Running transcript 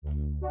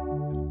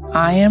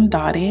I am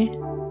Dottie,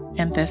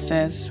 and this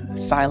is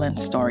Silent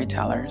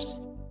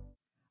Storytellers.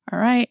 All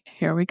right,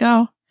 here we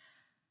go.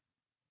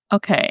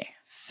 Okay,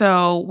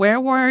 so where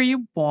were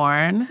you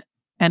born,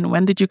 and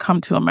when did you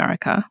come to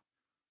America?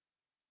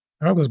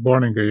 I was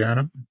born in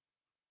Guyana,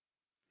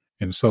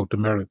 in South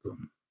America.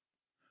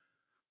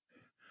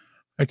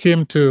 I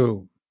came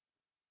to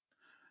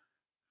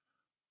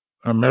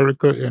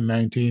America in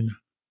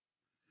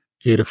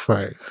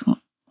 1985.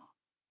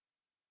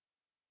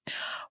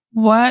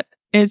 What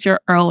is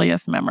your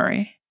earliest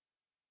memory?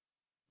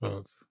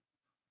 Of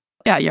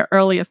Yeah, your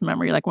earliest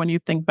memory, like when you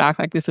think back,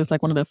 like this is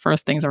like one of the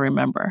first things I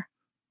remember.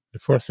 the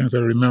first things I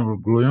remember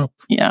growing up,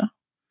 Yeah,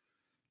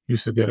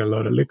 used to get a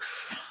lot of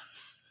licks.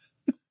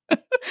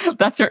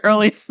 that's your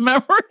earliest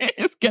memory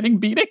is getting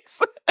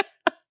beatings.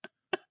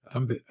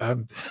 I'm the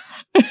I'm,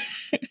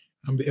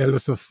 I'm the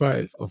eldest of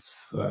five of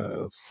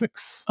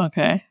six,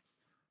 Okay.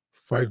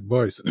 5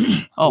 boys,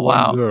 Oh, one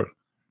wow. girl,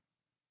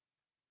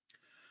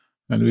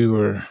 and we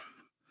were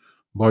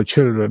boy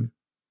children.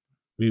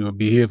 We would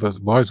behave as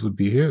boys would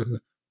behave.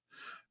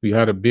 We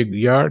had a big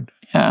yard.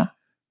 Yeah.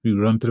 We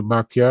run to the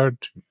backyard,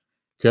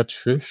 catch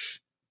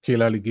fish,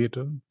 kill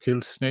alligator,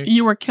 kill snake.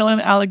 You were killing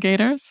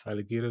alligators?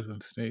 Alligators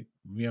and snake.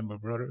 Me and my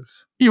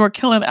brothers. You were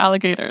killing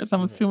alligators.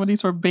 I'm Yes. assuming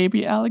these were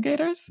baby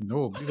alligators?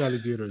 No, big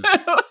alligators.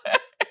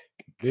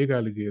 Big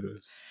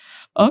alligators.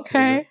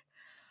 Okay.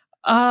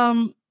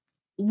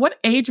 What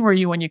age were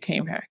you when you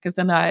came here? Because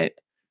then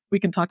we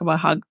can talk about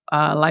how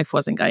life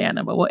was in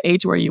Guyana. But what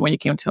age were you when you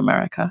came to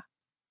America?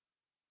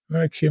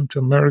 When I came to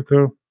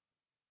America,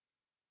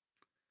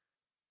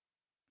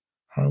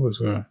 I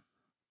was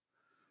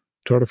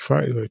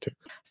 35, I think.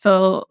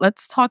 So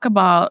let's talk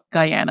about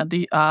Guyana.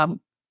 Can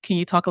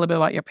you talk a little bit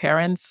about your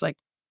parents, like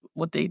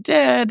what they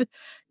did?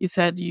 You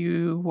said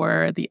you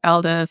were the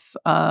eldest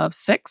of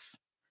six.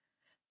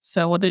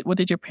 So what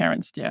did your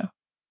parents do?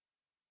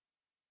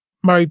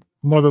 My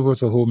mother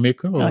was a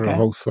homemaker or Okay. a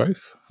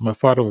housewife. My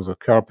father was a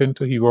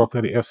carpenter. He worked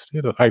at the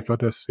estate, a high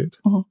flat estate.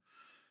 Mhm.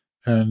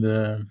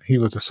 And he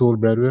was the sole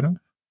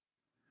breadwinner.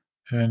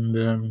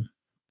 And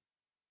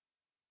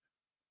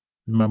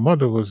my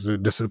mother was the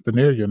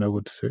disciplinarian, I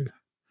would say.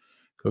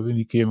 Because when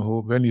he came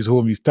home, when he's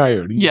home, he's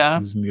tired. He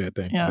doesn't get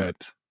time for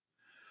that.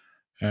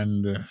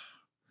 And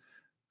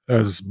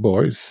as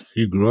boys,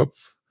 we grew up.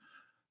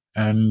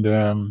 And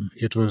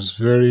it was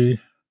very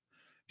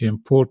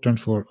important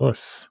for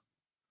us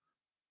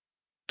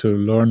to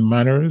learn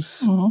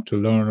manners, to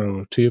learn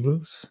our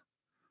tables,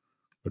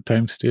 our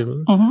times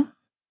table,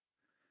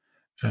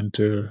 and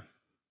to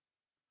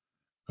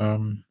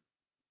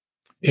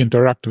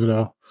interact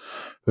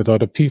with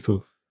other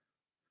people.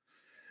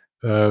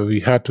 We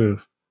had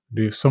to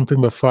do something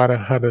my father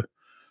had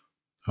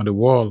on the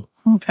wall.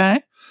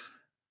 Okay.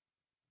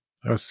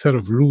 A set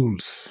of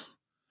rules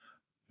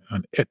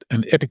and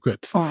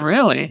etiquette. Oh,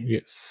 really?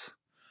 Yes.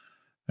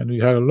 And we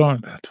had to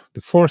learn that.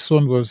 The first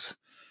one was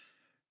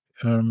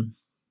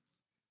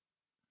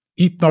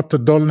eat not to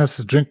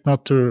dullness, drink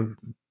not to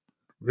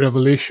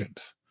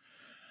revelations.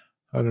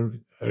 I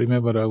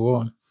remember that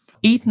one.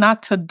 Eat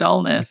not to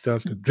dullness.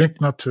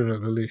 Drink not to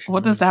revelation.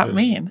 What does that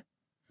mean?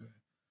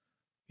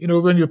 You know,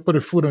 when you put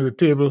the food on the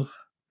table,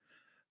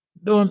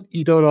 don't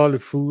eat out all the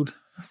food.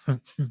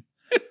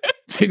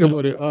 Think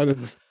about the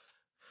others.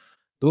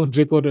 Don't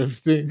drink out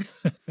everything.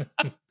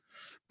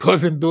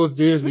 Because in those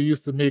days, we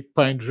used to make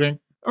pine drink.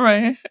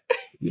 Right.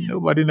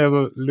 Nobody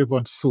never lived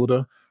on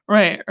soda.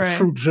 Right.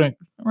 Fruit drink.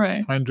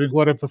 Right. Pine drink,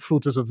 whatever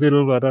fruit is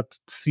available at that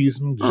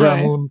season,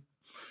 jamun.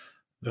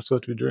 That's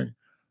what we drink.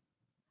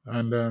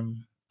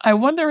 And I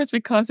wonder it's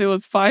because it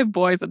was 5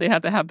 boys that they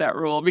had to have that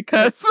rule,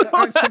 because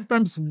I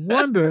sometimes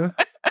wonder,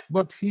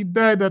 but he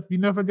died that we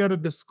never get to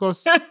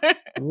discuss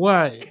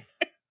why.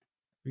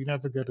 We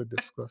never get to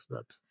discuss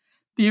that.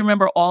 Do you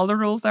remember all the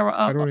rules that were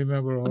up? I don't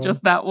remember all.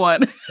 Just that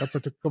one.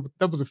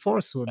 That was the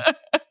first one.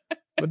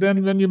 But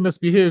then when you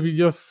misbehave, you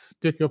just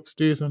take you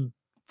upstairs and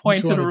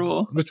point to the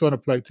rule. Which one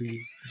applied to you?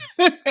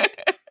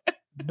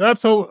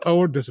 That's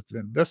our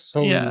discipline. That's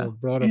how we were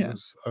brought up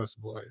as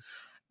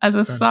boys. As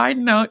a side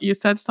note, you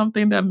said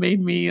something that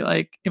made me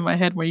like in my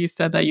head where you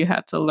said that you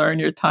had to learn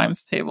your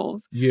times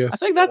tables. Yes. I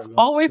think that's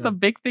always a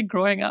big thing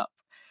growing up.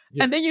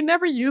 Yeah. And then you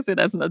never use it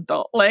as an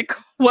adult. Like,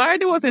 why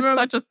was it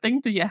such a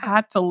thing that you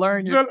had to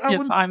learn your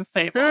times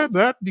tables? Yeah,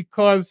 that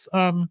because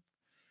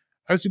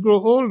as you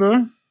grow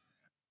older,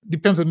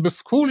 depends on the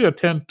school you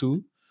attend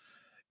to,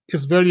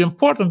 it's very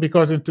important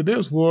because in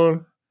today's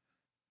world,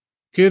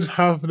 kids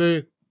have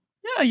you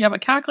have a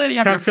calculator, you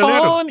have your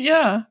phone,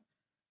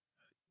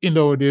 In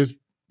our days,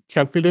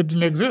 calculator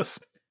didn't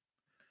exist.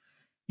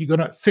 You're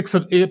gonna 6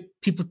 and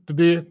 8 people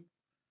today.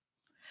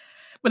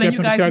 But then you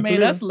guys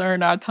made us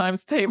learn our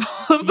times tables.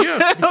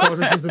 Yes, because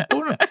it was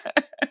important.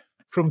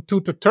 From 2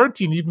 to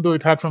 13, even though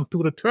it had from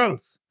 2 to 12.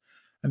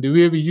 And the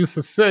way we used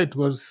to say it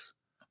was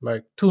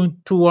like 2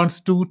 ones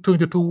 2, 2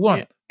 into 2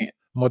 1. Yeah.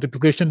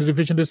 Multiplication and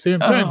division at the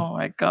same time. Oh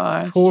my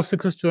gosh. 4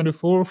 6 is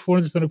 24, 4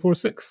 is 24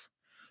 6.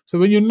 So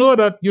when you know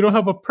that you don't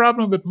have a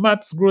problem with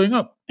maths growing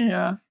up,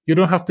 Yeah. you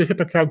don't have to hit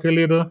a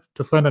calculator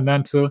to find an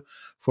answer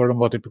for the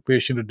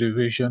multiplication or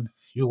division.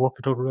 You work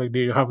it out right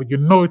there. You have it. You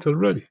know it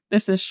already.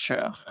 This is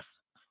true.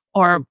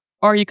 Or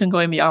you can go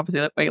in the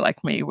opposite way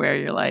like me, where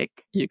you're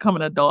like, you become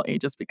an adult and you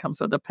just become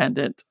so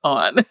dependent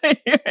on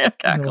your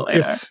calculator.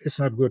 It's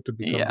not good to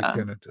become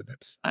dependent on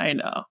it. I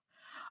know.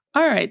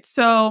 All right.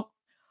 So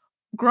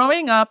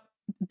growing up,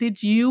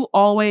 did you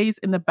always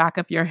in the back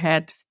of your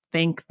head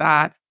think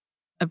that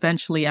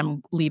eventually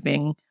I'm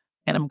leaving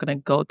and I'm going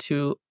to go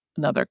to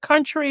another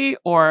country?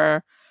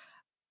 Or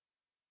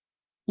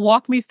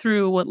walk me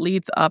through what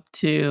leads up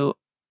to,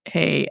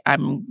 hey,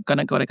 I'm going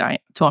to go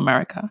to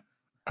America.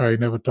 I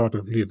never thought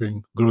of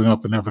leaving. Growing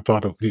up, I never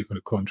thought of leaving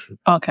the country.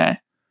 Okay.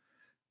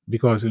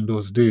 Because in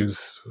those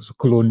days, it was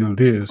colonial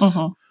days,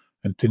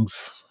 and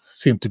things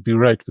seemed to be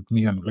right with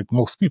me and like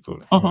most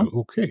people.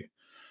 Okay.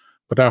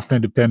 But after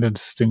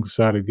independence, things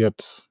started to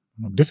get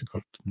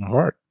difficult and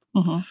hard.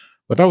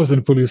 But I was in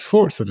the police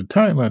force at the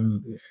time,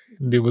 and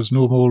there was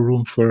no more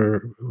room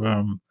for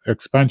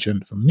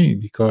expansion for me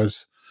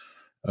because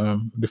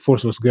the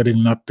force was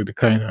getting not to the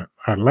kind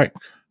I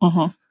liked.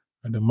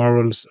 And the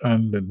morals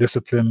and the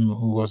discipline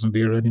wasn't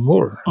there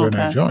anymore when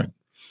I joined.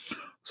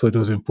 So it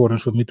was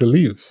important for me to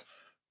leave.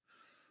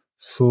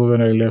 So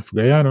when I left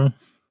Guyana,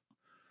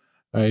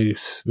 I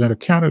went to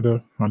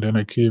Canada, and then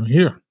I came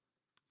here.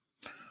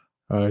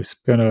 I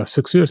spent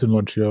 6 years in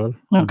Montreal,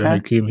 and then I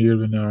came here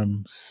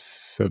in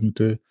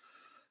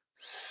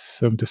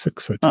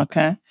 76, I think.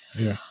 Okay.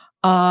 Yeah.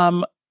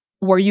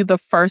 Were you the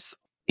first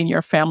in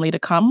your family to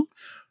come?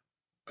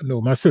 No,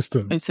 my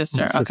sister. My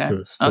sister.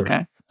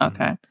 Okay.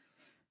 Okay.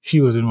 She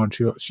was in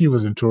Montreal. She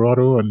was in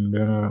Toronto, and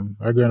then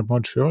I got to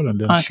Montreal, and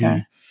then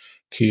she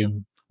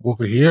came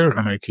over here,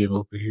 and I came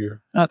over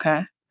here.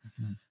 Okay.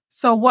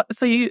 So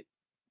you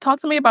talk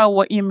to me about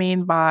what you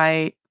mean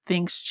by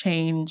things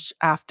change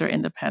after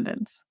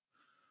independence.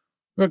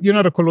 Well, you're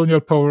not a colonial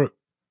power.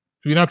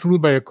 You're not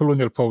ruled by a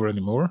colonial power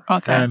anymore.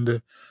 Okay.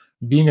 And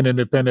being an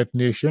independent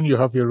nation, you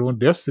have your own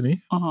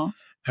destiny.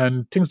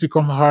 And things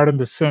become hard in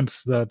the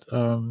sense that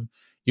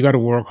you got to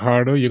work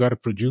harder, you got to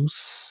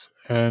produce,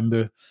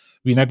 and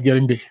we're not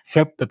getting the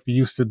help that we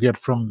used to get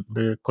from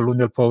the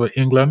colonial power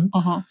England.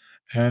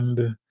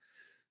 And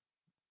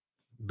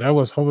that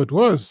was how it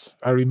was.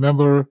 I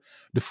remember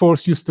the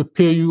force used to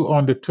pay you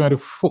on the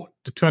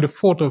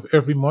 24th of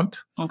every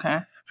month.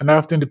 Okay. And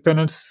after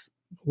independence,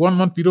 1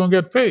 month you don't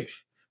get paid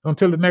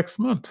until the next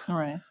month. All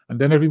right. And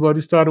then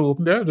everybody started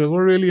open there. They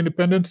were really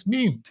independence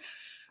mean,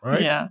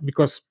 right? Yeah.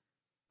 Because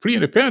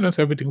pre-independence,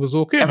 everything was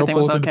okay. Everything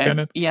was okay.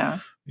 Independent, yeah.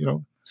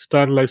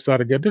 Life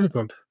started to get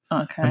difficult.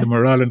 Okay. And the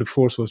morale and the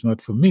force was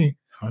not for me.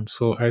 And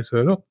so I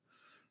said, "Oh,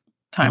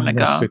 time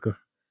to go.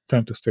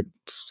 Time to stick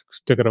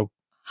it out."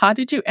 How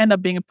did you end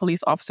up being a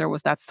police officer?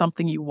 Was that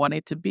something you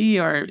wanted to be,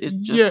 or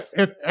it just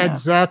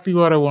exactly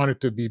what I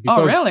wanted to be?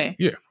 Because, really?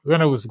 Yeah,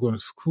 when I was going to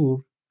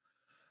school,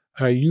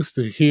 I used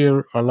to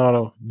hear a lot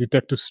of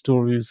detective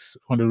stories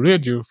on the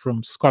radio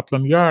from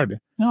Scotland Yard.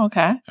 Oh,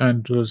 okay.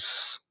 And I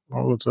was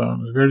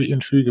very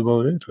intrigued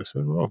about it. I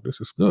said, "Wow, this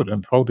is good,"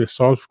 and how they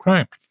solve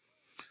crime.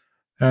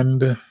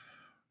 And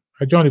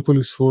I joined the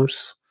police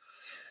force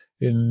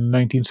in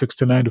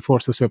 1969, the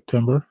 4th of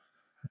September.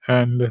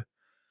 And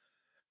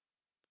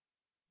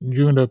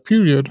during that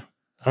period,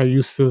 I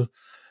used to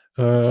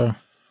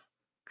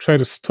try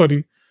to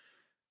study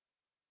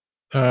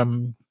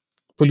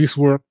police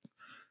work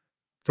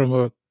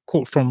I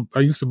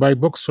used to buy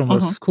books from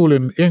a school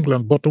in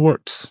England,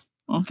 Butterworths.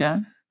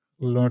 Okay.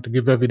 We learned to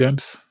give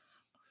evidence,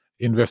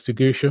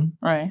 investigation.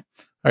 Right.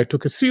 I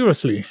took it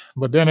seriously,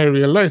 but then I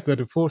realized that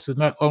the force is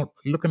not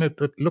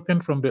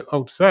looking from the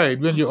outside.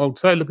 When you're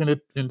outside looking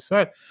at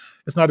inside,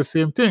 it's not the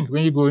same thing.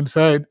 When you go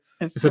inside,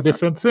 it's a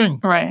different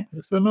thing. Right.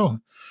 I said, no,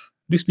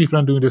 these people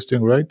aren't doing this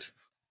thing right.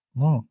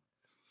 No.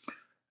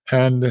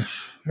 And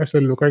I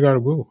said, look, I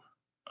gotta go.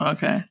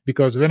 Okay.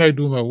 Because when I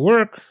do my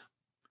work,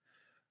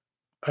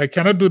 I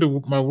cannot do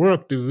my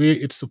work the way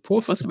it's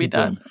supposed to be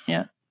done.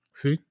 Yeah.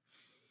 See?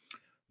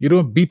 You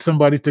don't beat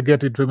somebody to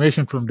get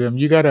information from them.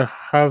 You got to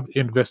have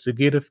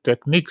investigative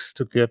techniques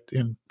to get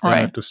in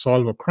to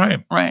solve a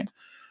crime. Right.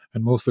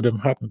 And most of them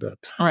hadn't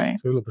that. Right.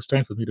 So look, it's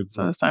time for me to go.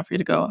 So it's time for you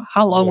to go.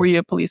 How long were you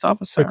a police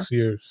officer? 6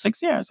 years.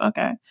 6 years.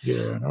 Okay. Yeah.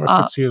 And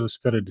our 6 years was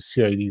spent at the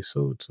CID.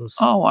 So it was.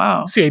 Oh,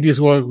 wow. CID is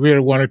where I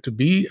wanted to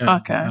be. And,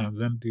 okay.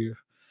 Then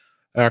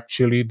I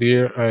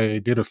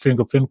did a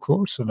fingerprint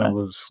course, and I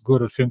was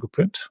good at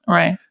fingerprint.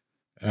 Right.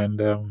 And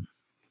an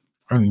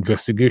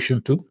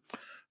investigation too.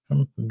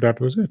 And that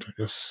was it. I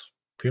just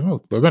came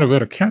out. But when I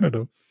went to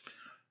Canada,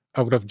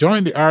 I would have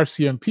joined the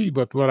RCMP,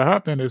 but what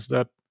happened is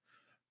that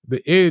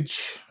the age,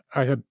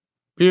 I had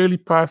barely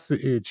passed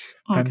the age.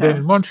 Okay. And then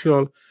in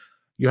Montreal,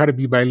 you had to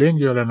be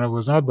bilingual, and I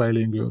was not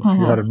bilingual.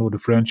 You had to know the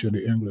French and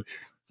the English.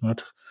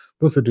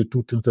 Those are the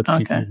two things that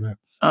keep me back.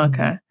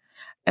 Okay.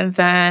 And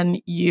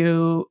then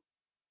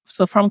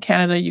so from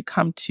Canada, you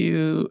come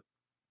to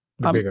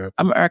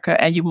America,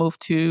 and you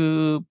moved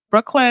to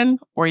Brooklyn,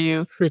 or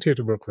you? Straight here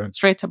to Brooklyn.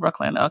 Straight to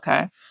Brooklyn,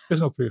 okay.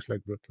 There's no place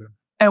like Brooklyn.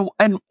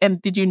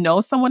 And did you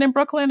know someone in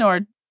Brooklyn,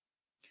 or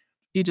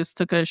you just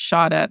took a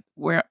shot at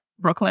where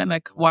Brooklyn?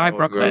 Like, why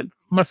Brooklyn?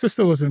 My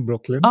sister was in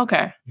Brooklyn.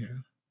 Okay. Yeah.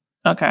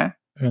 Okay.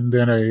 And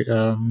then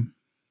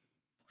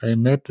I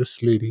met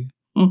this lady.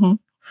 Mm-hmm.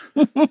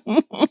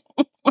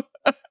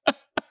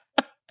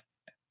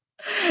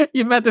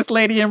 You met this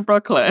lady in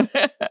Brooklyn.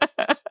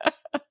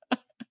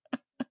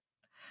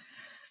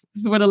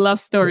 This is where the love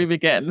story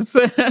begins.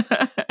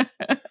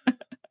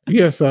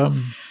 Yes.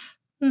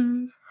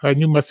 I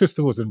knew my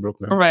sister was in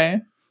Brooklyn.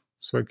 Right.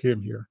 So I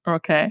came here.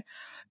 Okay.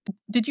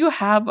 Did you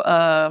have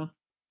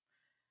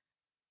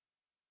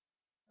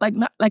like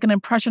an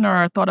impression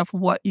or a thought of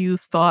what you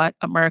thought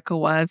America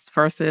was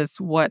versus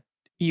what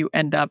you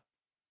end up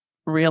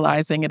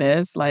realizing it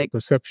is? Like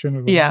perception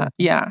of America?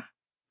 Yeah.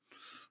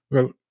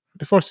 Well,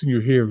 the first thing you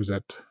hear is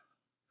that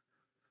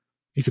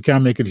if you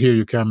can't make it here,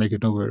 you can't make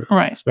it nowhere.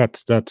 Right.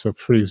 That's a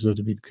phrase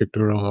that be kicked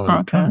around all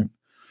the time.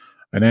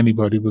 And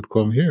anybody would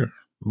come here.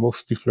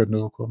 Most people had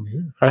never come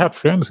here. I had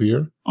friends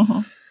here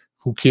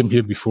who came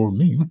here before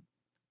me.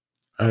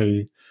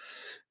 I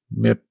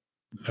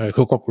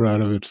hook up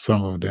rather with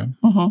some of them.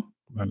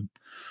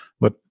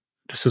 But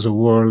this is a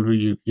world where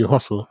you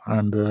hustle,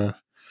 and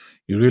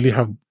you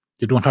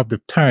don't have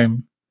the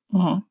time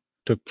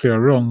to play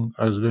around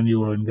as when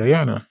you were in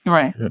Guyana.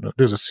 Right.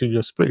 There's a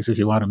serious place if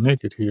you want to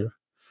make it here.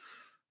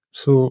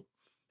 So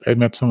I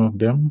met some of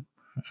them,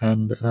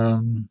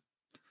 and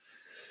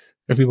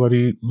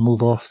everybody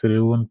move off to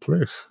their own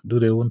place, do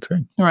their own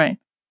thing. Right.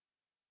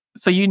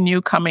 So you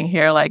knew coming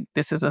here, like,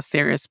 this is a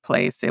serious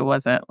place. It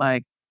wasn't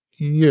like...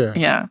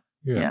 Yeah.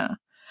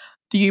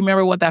 Do you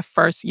remember what that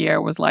first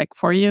year was like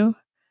for you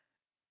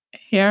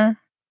here?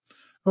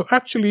 Well,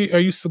 actually, I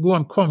used to go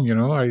and come,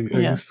 I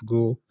used to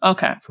go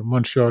from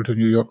Montreal to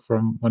New York,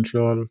 from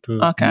Montreal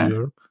to New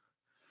York.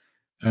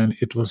 And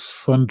it was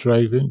fun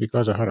driving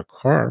because I had a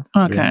car.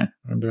 Okay.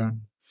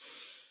 And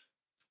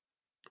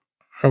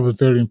I was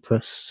very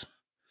impressed.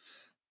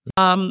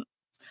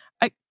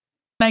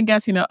 I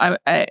guess,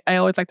 I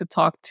always like to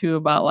talk too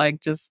about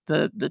like just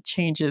the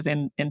changes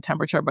in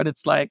temperature, but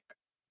it's like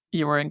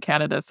you were in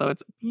Canada, so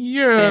it's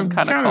same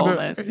kind of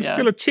coldness. It's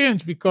still a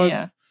change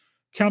because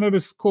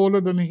Canada's colder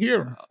than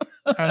here.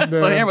 And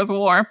so here was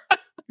warm.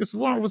 It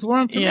was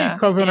warm to me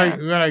because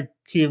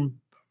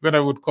when I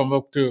would come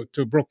up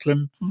to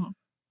Brooklyn,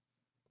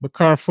 the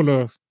car full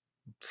of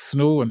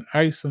snow and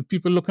ice, and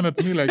people looking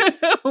at me like,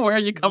 where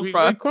you come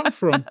from? Where you come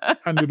from?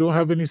 And you don't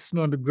have any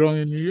snow on the ground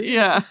in New York.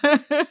 Yeah.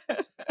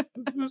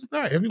 It's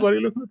nice. Everybody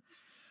looking at me.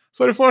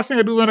 So the first thing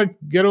I do when I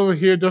get over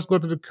here, just go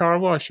to the car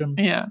wash, and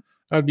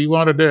I'll be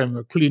one of them,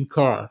 a clean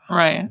car.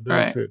 Right.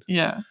 That's it.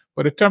 Yeah.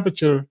 But the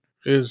temperature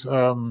is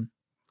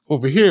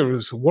over here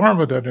is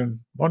warmer than in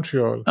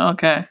Montreal.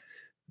 Okay.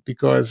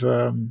 Because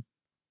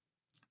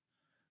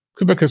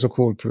Quebec is a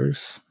cold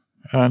place,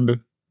 and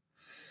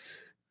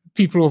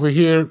people over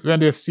here, when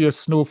they see a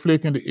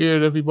snowflake in the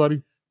air,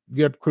 everybody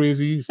get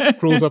crazy,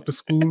 close up the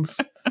schools,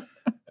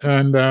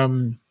 and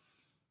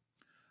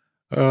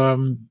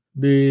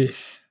they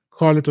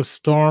call it a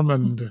storm.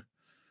 And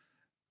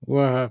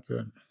what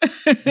happened?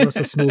 What's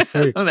a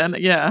snowflake?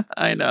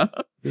 I know.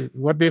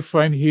 What they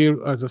find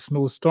here as a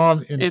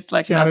snowstorm in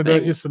Canada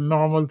is a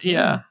normal thing.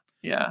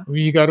 Yeah. When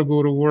you got to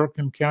go to work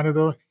in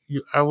Canada,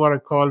 what I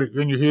call it,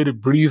 when you hear the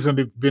breeze on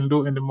the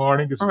window in the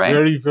morning, it's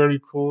very, very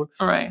cold.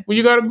 Right. Well,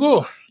 you got to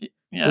go.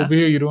 Over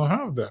here, you don't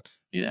have that.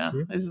 Yeah.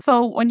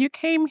 So when you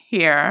came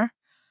here,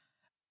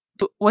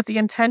 was the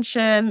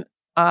intention,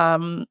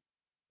 I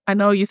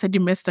know you said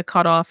you missed a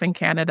cutoff in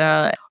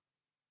Canada.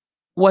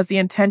 Was the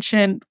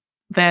intention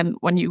then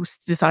when you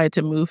decided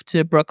to move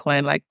to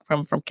Brooklyn, like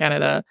from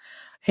Canada,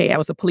 hey, I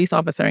was a police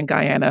officer in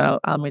Guyana,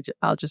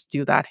 I'll just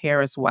do that here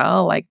as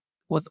well? Like,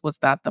 was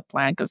that the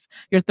plan? Because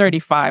you're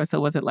 35, so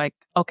was it like,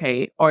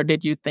 okay, or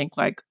did you think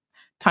like,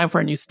 time for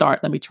a new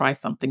start, let me try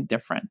something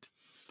different?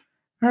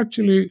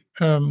 Actually,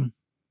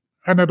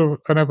 I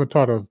never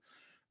thought of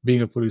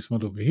being a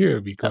policeman over here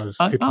because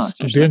it was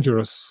too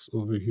dangerous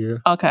over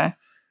here. Okay.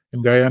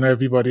 In Guyana,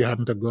 everybody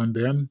hadn't a gun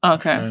then.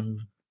 Okay. And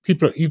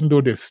people, even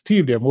though they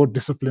steal, they're more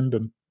disciplined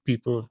than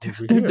people over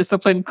they're here.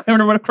 disciplined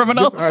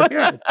criminals.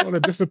 Yeah, call a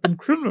disciplined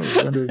criminal.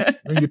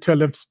 When you tell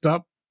them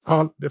stop,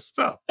 they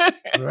stop.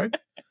 Right?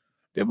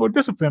 They're more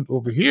disciplined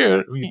over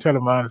here. When you tell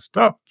a man to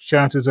stop,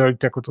 chances are he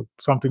take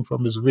something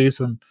from his waist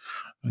and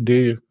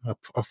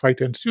a fight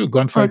ensue,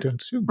 gunfight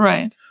ensue.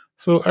 Right.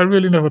 So I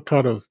really never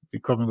thought of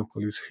becoming a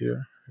police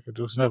here. It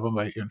was never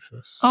my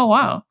interest. Oh,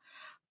 wow.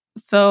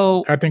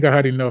 So I think I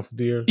had enough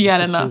there. You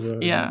had enough.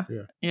 Yeah.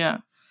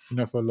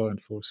 Enough for law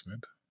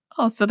enforcement.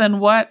 Oh, so then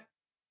what?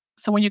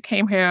 So when you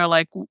came here,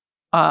 like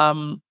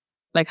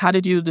how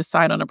did you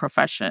decide on a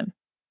profession?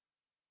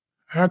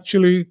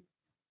 Actually,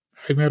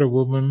 I met a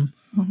woman,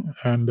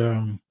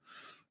 and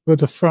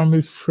was a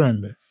family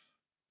friend.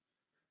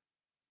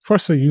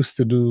 First, I used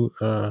to do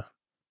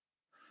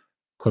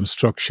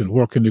construction,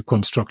 work in the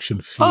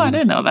construction field. Oh, I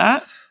didn't know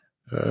that.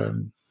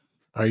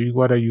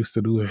 What I used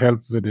to do,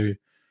 help with the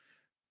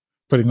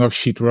putting up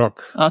sheetrock.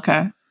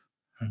 Okay.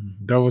 And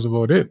that was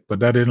about it, but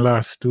that didn't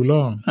last too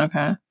long.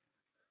 Okay.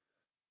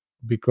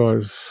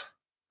 because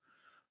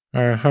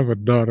I have a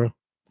daughter.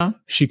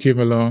 She came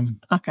along.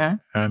 Okay.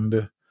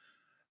 And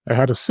I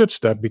had to switch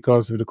that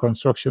because of the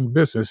construction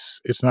business.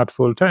 It's not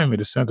full time in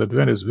the sense that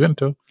when it's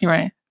winter,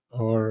 Right.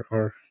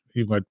 or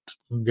you might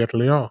get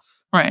laid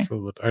off. Right. So,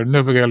 but I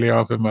never get laid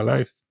off in my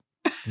life,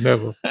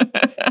 never.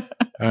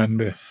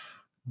 And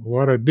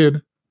what I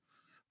did,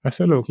 I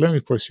said, look, let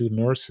me pursue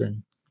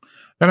nursing.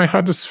 And I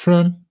had this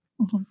friend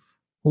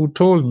who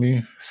told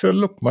me, said,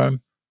 look,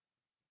 man,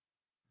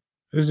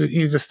 this is the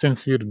easiest thing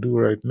for you to do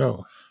right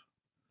now.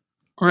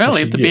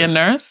 Really? To be a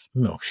nurse?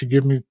 No, she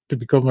gave me to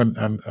become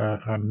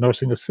a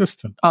nursing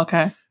assistant.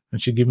 Okay. And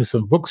she gave me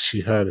some books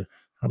she had.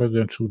 And I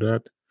went through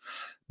that.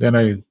 Then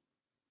I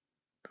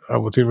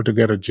was able to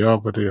get a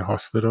job at the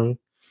hospital.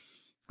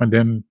 And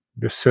then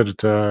they said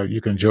that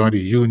you can join the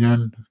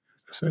union.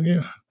 I said,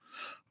 yeah,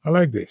 I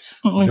like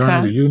this. Okay.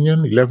 Joining the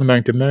union,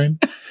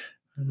 $11.99.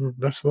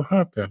 That's what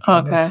happened.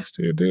 Okay. And I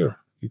stayed there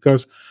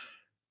because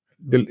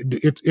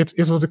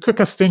it was the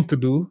quickest thing to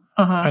do.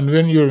 And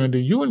when you're in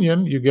the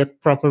union, you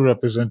get proper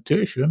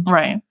representation.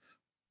 Right.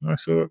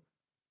 So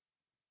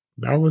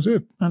that was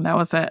it. And that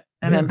was it.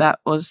 And then that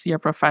was your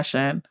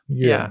profession.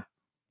 Yeah.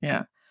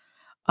 Yeah.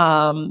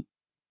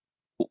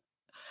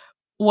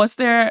 Was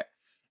there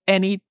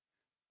any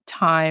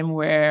time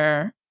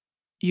where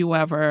you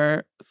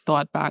ever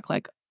thought back,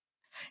 like,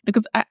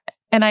 because I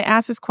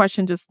asked this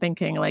question just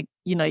thinking, like,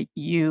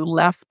 you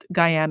left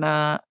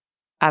Guyana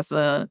as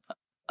an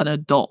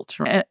adult,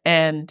 right?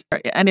 And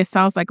it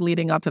sounds like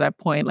leading up to that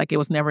point, like it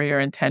was never your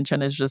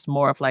intention. It's just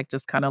more of like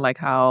just kind of like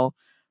how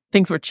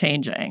things were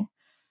changing.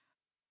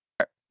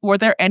 Were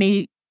there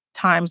any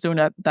times during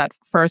that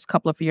first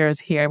couple of years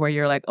here where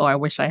you're like, oh, I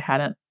wish I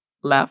hadn't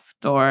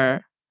left,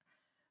 or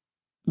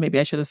maybe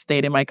I should have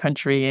stayed in my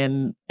country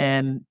and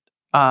it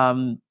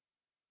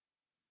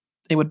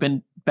would have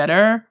been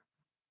better?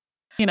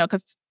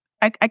 Because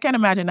I can't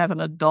imagine as an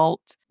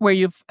adult where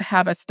you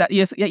have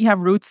you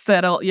have roots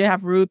settled, you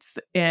have roots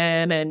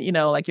in, and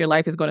like your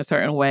life is going a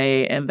certain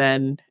way, and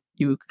then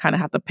you kind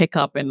of have to pick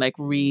up and like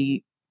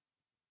restart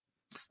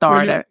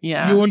it.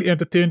 Yeah. You only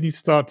entertain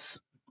these thoughts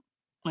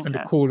when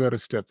the cold weather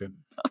step in.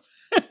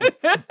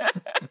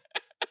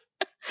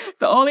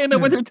 So only in the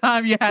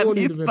wintertime you had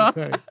only these in the thoughts.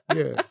 wintertime,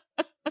 yeah.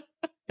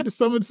 In the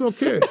summer, it's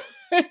okay.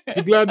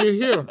 You're glad you're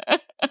here.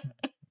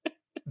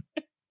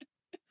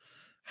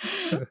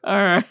 All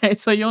right.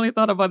 So you only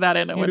thought about that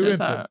in the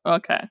wintertime.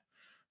 Okay.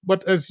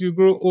 But as you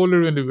grow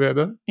older in the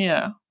weather,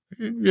 yeah,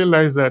 you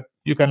realize that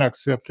you can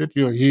accept it.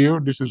 You're here.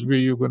 This is where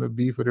you're going to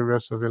be for the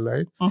rest of your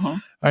life.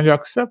 And you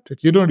accept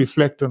it. You don't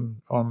reflect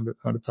on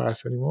the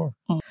past anymore.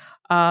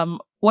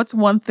 What's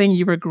one thing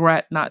you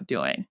regret not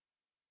doing?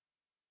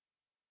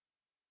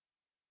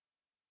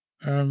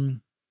 You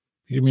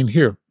mean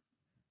here?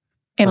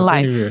 In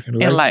life.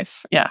 Anywhere. In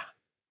life, yeah.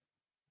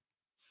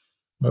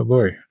 Oh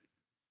boy.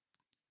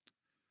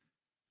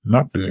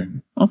 Not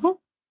doing.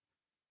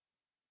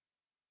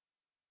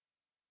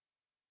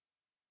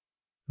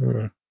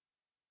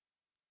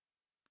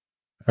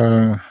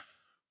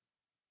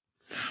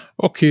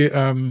 Okay,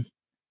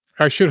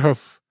 I should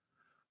have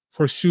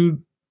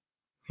pursued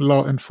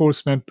law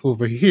enforcement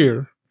over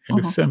here in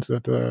the sense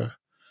that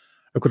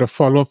I could have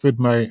followed up with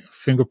my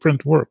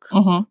fingerprint work.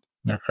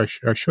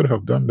 I should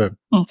have done that.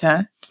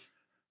 Okay.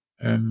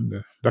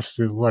 And that's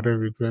what I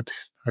regret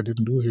I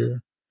didn't do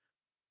here.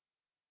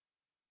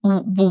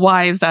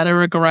 Why is that a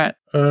regret?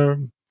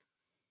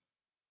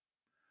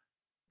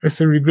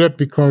 It's a regret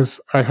because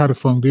I had a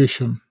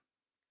foundation.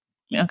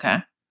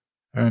 Okay.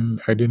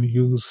 And I didn't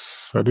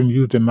use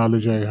the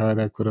knowledge I had.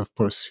 I could have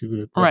pursued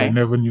it, but I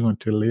never knew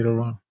until later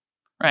on.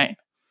 Right.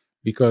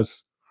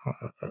 Because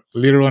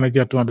later on, I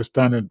get to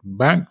understand that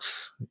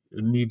banks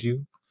need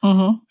you,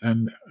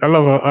 and a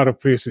lot of other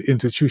places,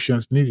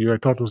 institutions need you. I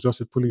thought it was just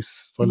a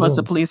police for loans. It was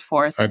a police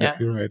force.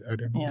 You're right. I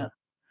didn't know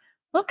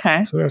that.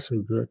 Okay. So that's a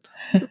regret.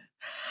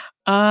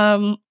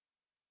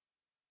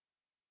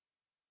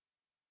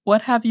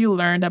 What have you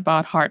learned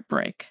about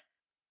heartbreak?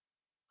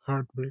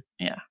 Heartbreak?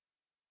 Yeah.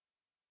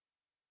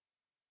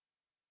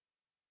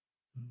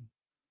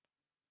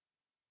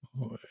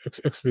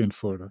 Explain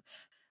further.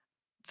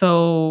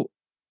 So,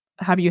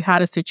 have you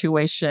had a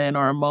situation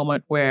or a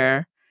moment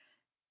where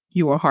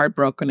you were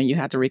heartbroken and you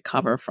had to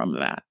recover from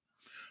that?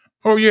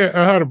 Oh, yeah.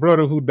 I had a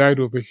brother who died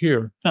over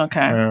here. Okay.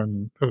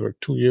 That was like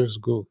 2 years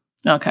ago.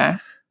 Okay.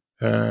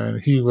 And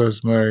he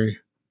was my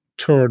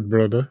third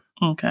brother.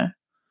 Okay.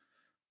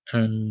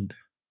 And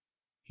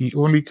he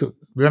only could,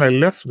 when I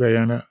left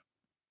Guyana,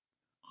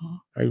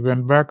 I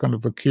went back on a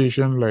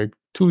vacation like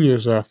 2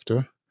 years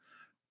after,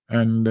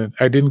 and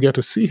I didn't get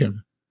to see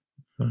him.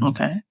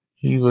 Okay.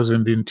 He was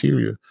in the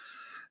interior.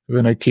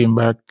 When I came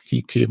back,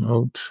 he came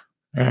out,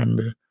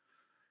 and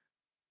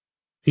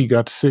he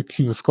got sick.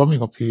 He was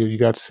coming up here. He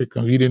got sick,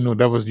 and we didn't know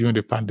that was during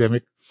the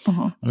pandemic.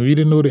 And we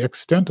didn't know the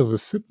extent of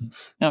his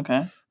sickness.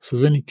 Okay. So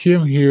when he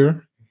came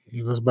here,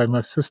 he was by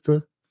my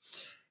sister.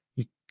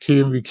 He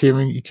came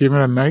in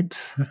at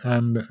night,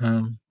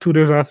 and 2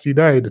 days after he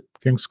died,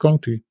 Kings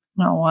County.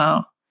 Oh,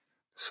 wow.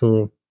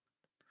 So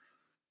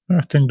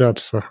I think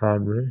that's a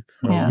heartbreak.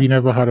 We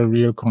never had a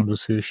real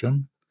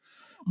conversation.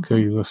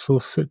 Okay, he was so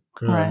sick.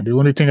 The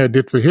only thing I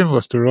did for him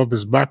was to rub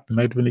his back the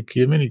night when he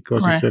came in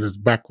because he said his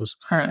back was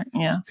paining,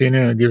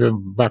 and give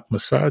him back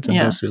massage, and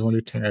that's the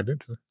only thing I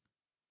did for him.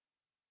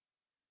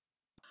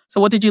 So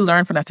what did you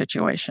learn from that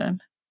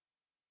situation?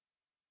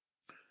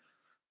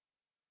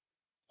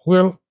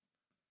 Well,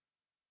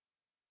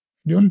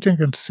 the only thing I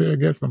can say I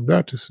get from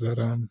that is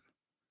that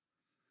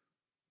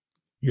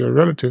your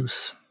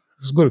relatives,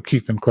 it's good to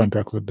keep in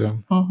contact with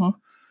them.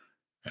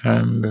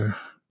 And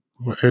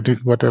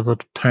whatever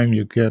time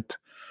you get,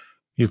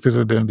 you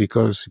visit them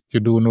because you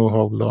do know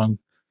how long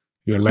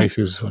your life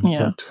is on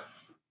earth.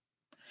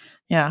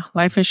 Yeah,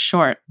 life is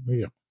short.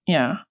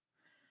 Yeah.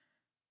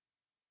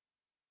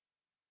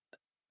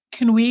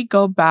 Can we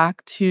go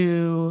back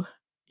to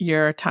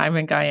your time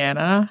in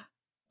Guyana?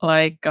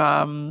 Like,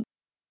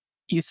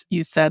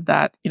 you said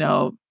that,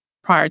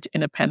 prior to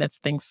independence,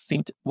 things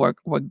seemed to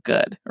were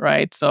good,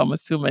 right? So I'm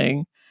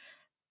assuming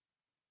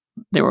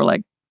they were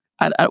like,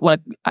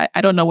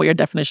 I don't know what your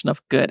definition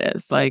of good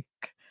is. Like,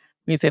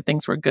 when you say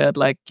things were good,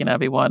 like,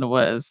 everyone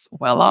was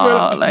well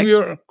off. Like, we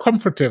are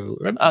comfortable.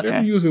 Let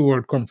me use the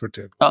word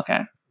comfortable.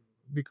 Okay.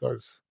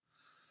 Because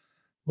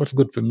what's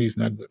good for me is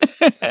not good.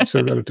 It's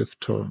a relative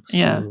term.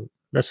 So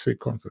let's say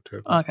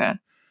comfortable. Okay.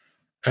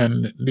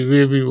 And the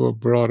way we were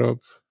brought up,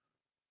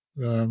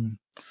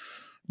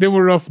 they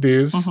were rough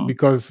days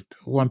because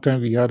one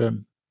time we had a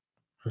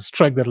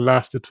strike that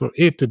lasted for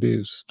 80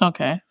 days.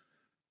 Okay.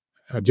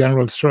 A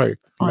general strike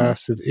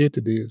lasted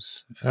 80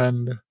 days.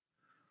 And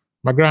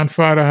my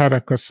grandfather had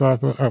a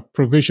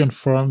provision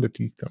farm that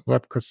he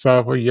got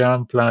cassava,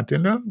 yam,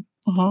 planting,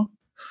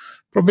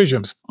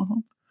 provisions.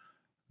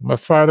 My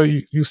father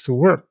used to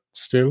work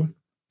still,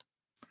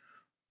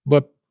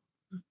 but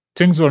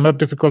things were not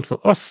difficult for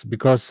us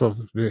because of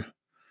the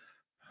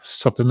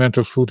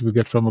supplemental food we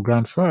get from my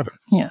grandfather.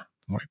 Yeah.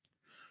 Right.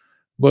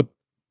 But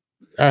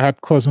I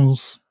had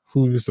cousins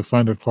who used to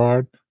find it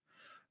hard,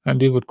 and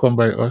they would come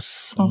by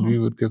us, and we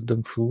would give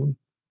them food.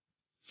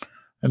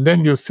 And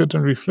then you sit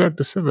and reflect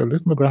and say, well,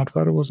 if my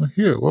grandfather wasn't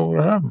here, what would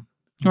have happened?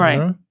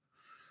 Right.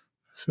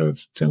 So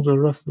things were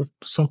rough.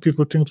 Some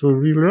people things were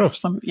real rough.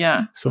 Some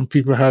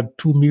people had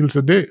 2 meals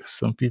a day.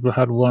 Some people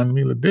had 1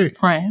 meal a day.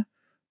 Right.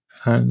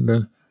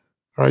 And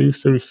I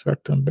used to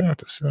reflect on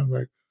that. I said,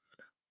 like,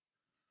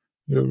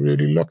 you're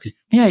really lucky.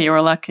 Yeah, you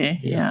were lucky.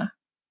 Yeah.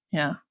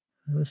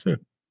 That's it.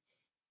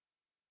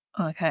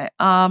 Okay.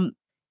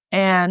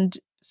 And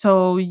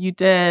so you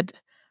did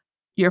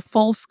your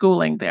full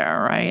schooling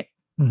there, right?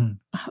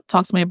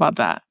 Talk to me about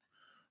that.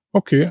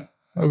 Okay.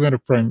 I went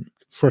to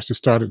first you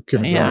started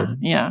kindergarten.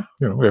 Yeah.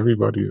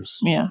 Everybody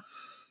is.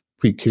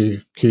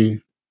 Pre-K, K,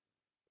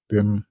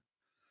 then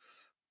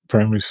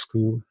primary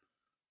school.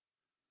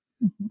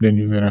 Then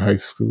you went to high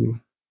school.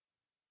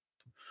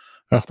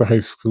 After high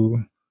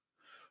school,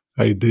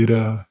 I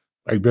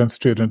went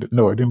straight into,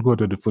 no, I didn't go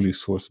to the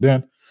police force.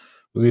 Then,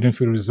 waiting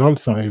for the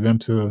results, and I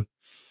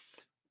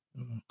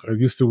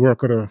used to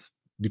work at a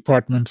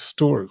department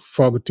store,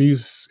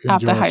 Fogarty's in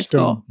After high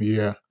Georgetown. school.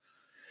 Yeah.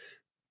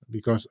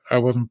 Because I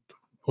wasn't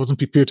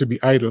prepared to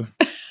be idle.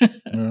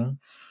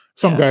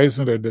 Some guys,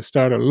 they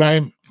start a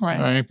line, so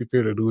I ain't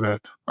prepared to do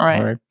that.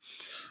 Right.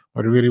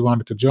 But I really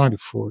wanted to join the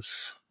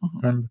force.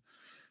 And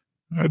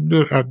I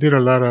did a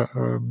lot of,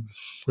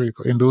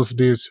 in those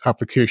days,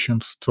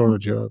 applications for a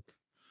job.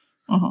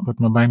 But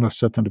my mind was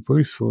set on the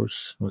police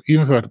force.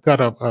 Even if I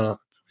got up,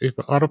 if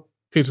other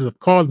places had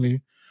called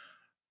me,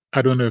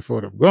 I don't know if I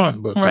would have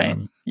gone, but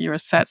you were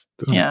set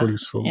on the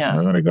police force.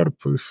 And when I got a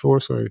police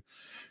force, I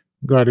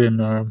got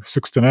in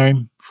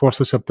 69, 4th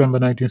of September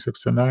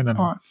 1969, and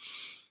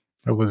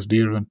I was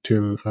there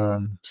until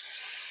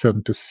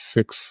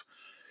 76,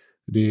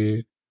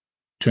 the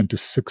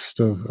 26th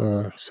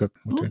of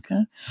September.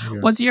 Okay.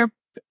 Yeah.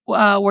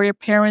 Were your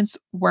parents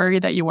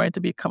worried that you wanted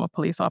to become a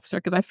police officer?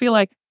 Because I feel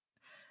like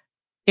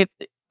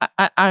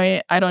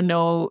I don't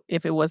know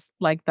if it was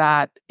like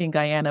that in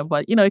Guyana,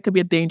 but it could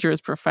be a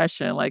dangerous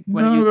profession. Like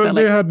when you said,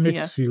 they had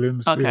mixed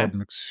feelings. Okay. They had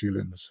mixed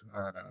feelings.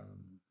 And,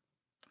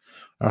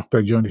 after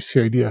I joined the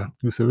CID, I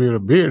used to wear a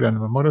beard, and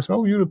my mother said,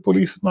 "Oh, you're a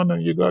policeman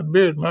and you got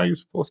beard. Now you're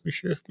supposed to be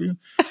sheriff clean."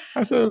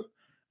 I said,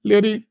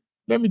 "Lady,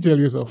 let me tell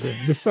you something.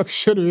 The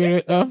suction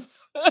wear up,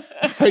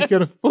 I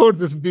can afford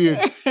this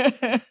beard."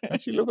 And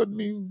she looked at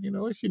me,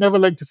 she never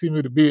liked to see me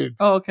with a beard.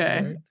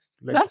 Okay.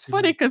 Right? That's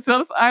funny because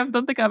I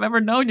don't think I've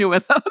ever known you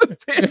without a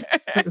beard.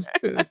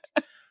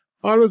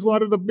 Always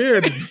wanted a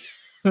beard.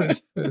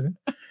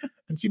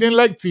 And she didn't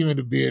like seeing me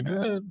with a beard.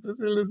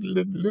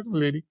 Listen,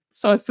 lady.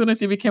 So as soon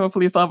as you became a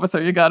police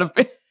officer, you got a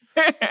beard.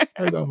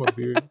 I got my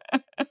beard.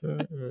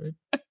 Right.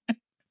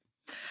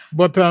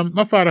 But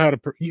my father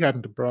he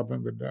hadn't a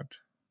problem with that.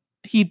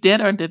 He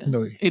did or didn't?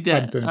 No, he did.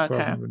 Hadn't any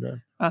problem with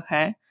that.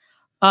 Okay.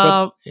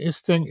 But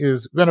his thing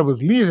is, when I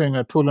was leaving,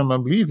 I told him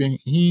I'm leaving.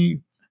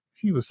 He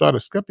was sort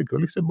of skeptical.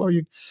 He said,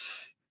 "Boy,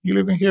 you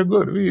living here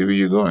good. Where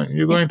you going?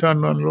 You're going to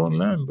unknown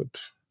land."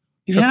 But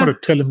you have to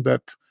tell him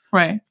that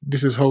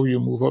this is how you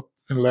move up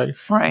in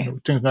life. Right.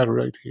 Things not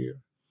right here.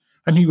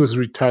 And he was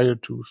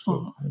retired too,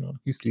 so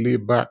he's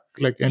laid back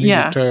like any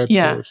retired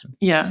person.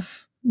 Yeah.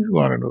 He's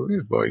want to know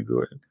this boy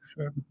going.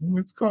 So,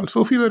 it's called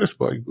Sophie, where this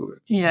boy going?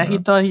 Yeah, he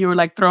thought you were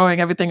like throwing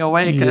everything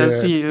away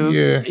because He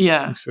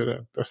said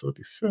that. That's what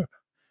he said.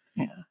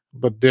 Yeah.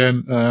 But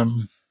then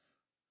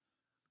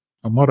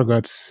my mother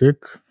got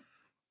sick.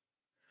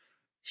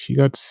 She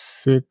got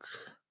sick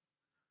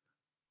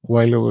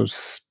while I was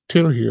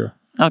still here.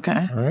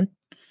 Okay. All right.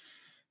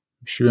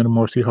 She went to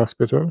Mercy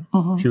Hospital.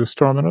 She was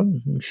terminal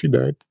and she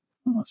died.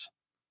 Yes.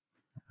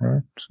 All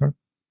right.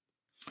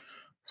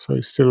 So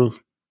I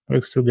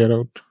still get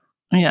out.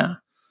 Yeah.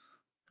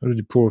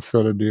 The poor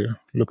fella there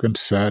looking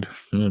sad.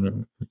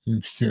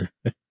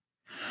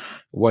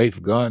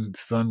 Wife gone,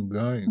 son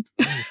gone.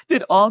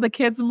 Did all the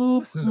kids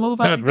move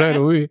Not right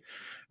away.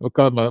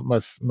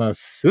 Because my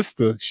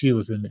sister, she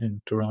was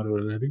in Toronto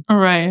already.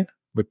 Right.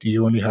 But he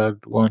only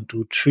had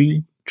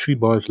 3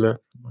 boys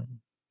left.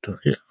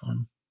 Yeah.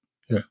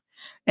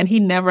 And he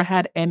never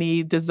had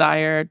any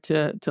desire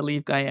to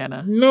leave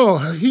Guyana. No,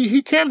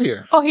 he came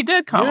here. Oh, he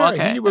did come. Yeah,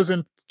 Okay. he was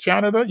in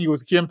Canada. He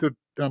came to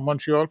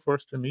Montreal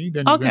first to me.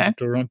 Then he went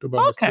to Toronto by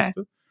my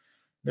sister.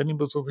 Then he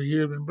was over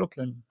here in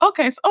Brooklyn.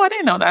 Okay. So, I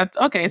didn't know that.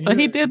 Okay. So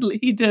he did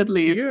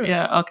leave.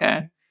 Yeah.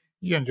 Okay.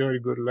 He enjoyed a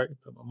good life.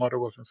 But my mother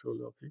wasn't so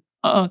lucky.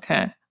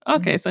 Okay.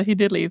 Okay. So he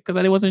did leave because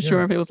I wasn't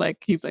sure if it was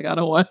like he's like I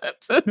don't want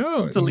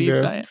to leave.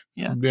 Left.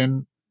 Yeah. And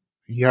then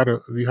we had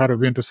a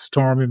winter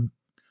storm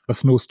a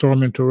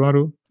snowstorm in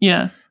Toronto.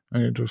 Yeah.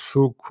 And it was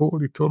so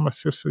cold. He told my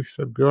sister, he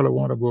said, "Girl, I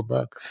want to go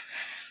back."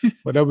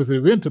 But that was the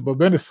winter. But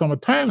then it's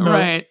summertime now.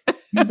 Right.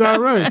 He's all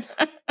right.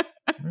 So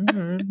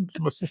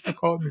my sister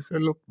called me and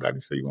said, "Look,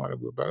 Daddy said you want to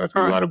go back." I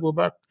said, "You want to go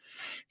back?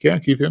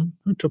 Can't keep him."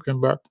 We took him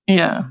back.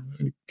 Yeah.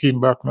 And he came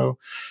back now.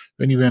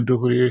 When he went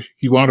over there,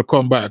 he wanted to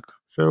come back.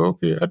 So,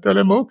 okay. I tell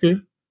him, okay.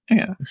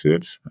 Yeah. I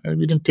said,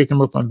 we didn't take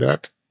him up on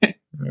that.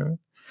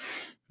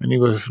 And he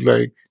was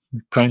like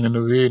pining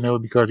away now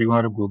because he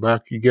wanted to go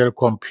back. You get to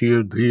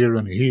compare here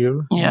and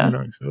here. Yeah.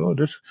 He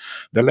said,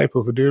 the life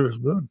over there is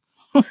good.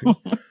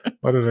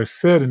 But as I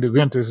said, in the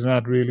winter it's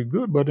not really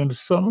good. But in the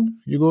summer,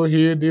 you go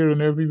here, there,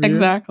 and everywhere.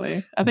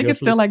 Exactly. I think it's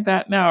still like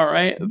that now,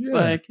 right? It's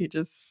like you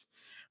just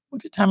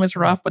winter time is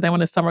rough, but then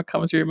when the summer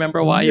comes, you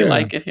remember why you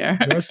like it here.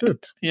 That's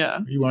it. Yeah.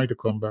 He wanted to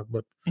come back,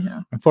 but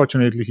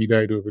unfortunately, he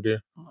died over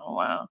there. Oh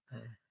wow.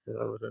 That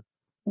was it.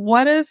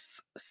 What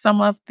is some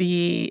of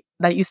the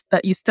that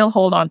you still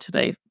hold on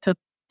today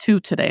to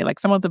today? Like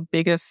some of the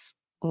biggest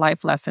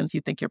life lessons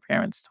you think your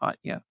parents taught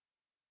you?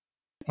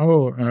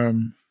 Oh,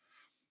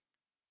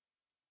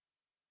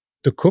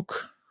 to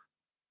cook.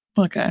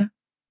 Okay.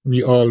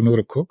 We all know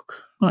to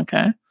cook.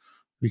 Okay.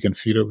 We can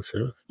feed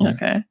ourselves.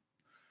 Okay.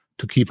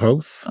 To keep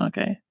house.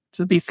 Okay.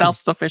 To be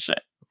self-sufficient.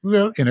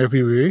 Well, in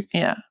every way.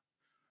 Yeah.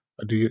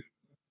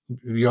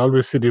 We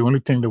always say the only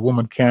thing the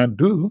woman can't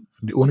do,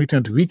 the only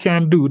thing that we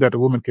can do that a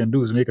woman can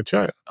do is make a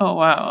child. Oh,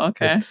 wow.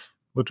 Okay.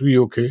 But we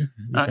okay.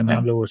 We can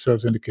handle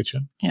ourselves in the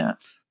kitchen. Yeah.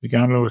 We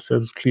can handle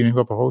ourselves cleaning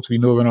up a house. We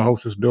know when a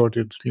house is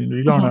dirty, it's clean.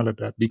 We learn all of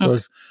that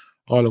because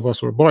all of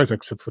us were boys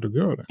except for the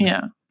girl.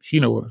 Yeah. She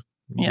knows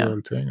the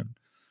girl thing. And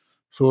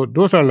so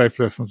those are life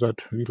lessons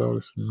that we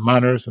always,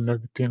 manners and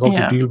everything, how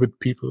to deal with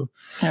people.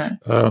 Yeah.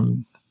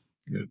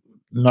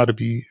 Not to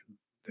be,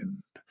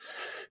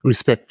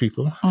 respect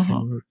people.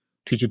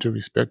 Teach you to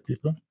respect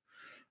people.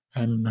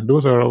 And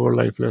those are our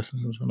life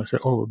lessons. When I say,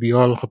 we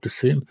all have the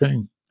same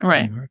thing.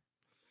 Right.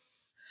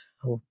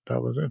 Oh,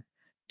 that was it.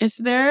 Is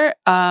there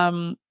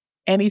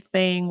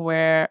anything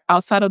where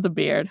outside of the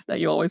beard that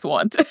you always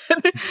want?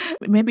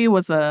 Maybe it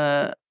was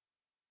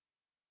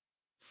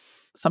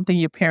something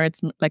your parents,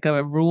 like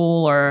a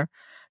rule or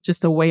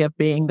just a way of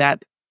being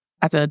that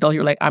as an adult,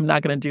 you're like, I'm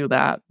not going to do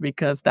that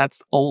because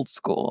that's old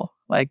school.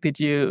 Like,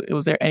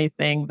 was there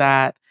anything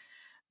that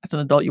as an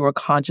adult you were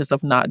conscious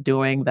of not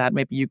doing that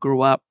maybe you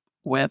grew up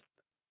with?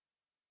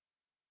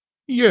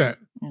 Yeah.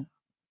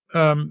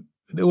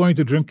 They want you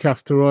to drink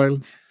castor oil.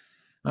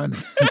 And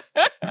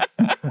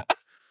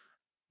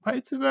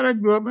it's where I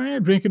grew up,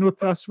 man, drinking with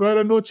castor oil,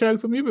 and no child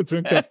for me would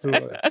drink castor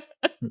oil.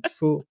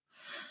 So,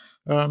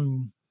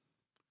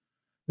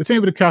 the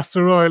thing with the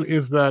castor oil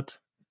is that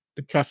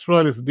the castor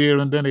oil is there,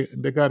 and then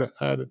they got to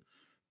add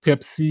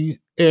Pepsi,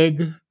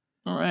 egg,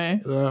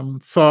 right,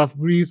 soft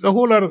grease, a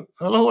whole lot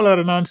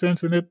of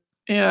nonsense in it.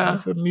 Yeah. I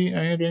said, me,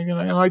 I ain't drinking.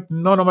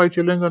 None of my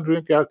children gonna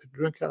drink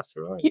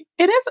castor oil. It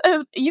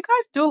is. You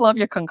guys do love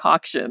your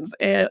concoctions,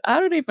 and I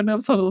don't even know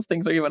if some of those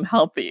things are even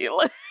healthy.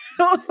 It's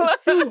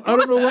true. I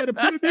don't know why they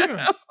put it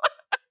there.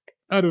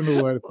 I don't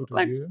know why they put it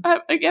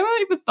there. I never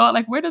even thought,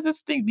 like, where did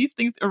these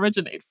things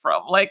originate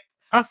from? Like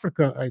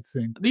Africa, I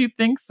think. Do you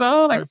think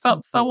so? Like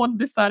someone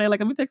decided,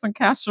 like, let me take some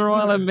castor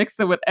oil and mix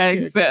it with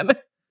eggs and.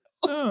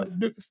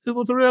 It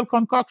was a real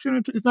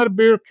concoction. It's not a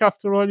bare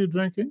castor oil you're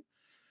drinking.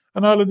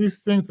 And all of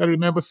these things, I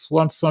remember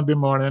one Sunday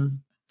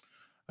morning,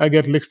 I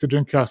get licks to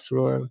drink castor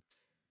oil.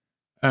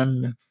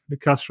 And the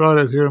castor oil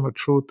is here in my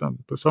throat, and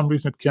for some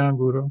reason it can't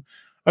go down.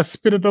 I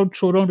spit it out,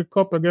 throw down the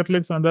cup, I get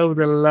licks, and that was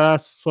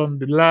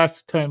the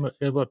last time I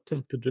ever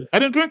took to drink. I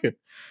didn't drink it.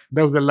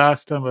 That was the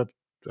last time I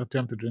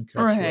attempt to drink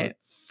castor oil.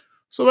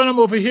 So when I'm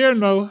over here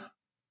now,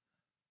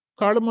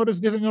 Carla mother's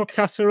giving her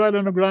castor oil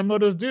and her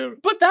grandmother's dear.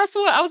 But that's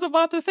what I was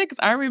about to say, because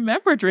I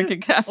remember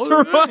drinking castor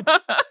oil. Right.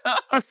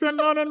 I said,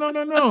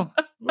 no.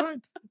 Right.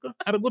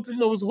 And a good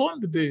thing I was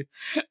home today.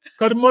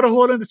 Because the mother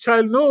holding the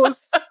child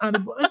nose. And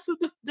I said,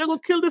 they're going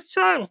to kill this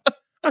child.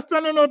 I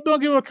said, no, don't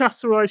give her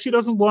castor oil. She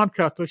doesn't want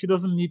castor oil. She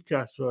doesn't need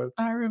castor oil.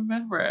 I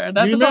remember.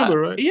 You remember,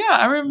 right? Yeah,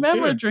 I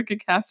remember drinking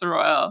castor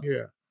oil.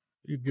 Yeah.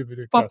 You give it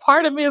a But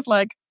part of me is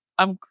like,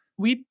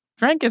 we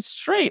drank it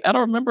straight. I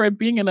don't remember it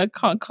being in a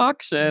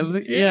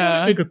concoction.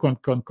 Yeah. Make a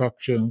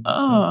concoction.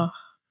 Oh.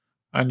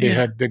 And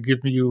they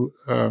give you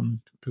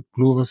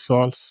clover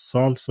salts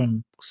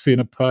and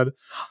cinnamon.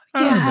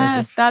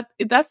 Yes,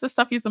 that's the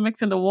stuff you used to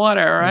mix in the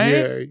water, right?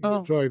 Yeah,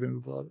 you try it in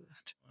the water.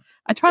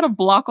 I try to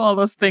block all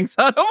those things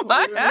out of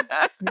my head.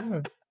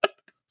 Yeah.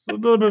 So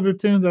those are the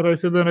things that I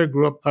said when I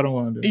grew up, I don't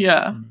want to do.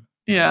 Yeah.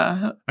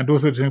 Yeah. And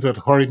those are the things that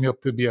hurry me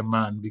up to be a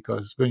man,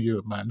 because when you're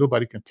a man,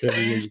 nobody can tell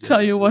you where you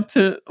tell you what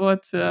to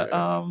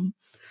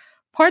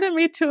part of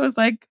me too is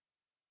like,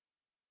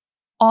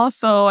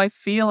 also I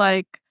feel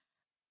like,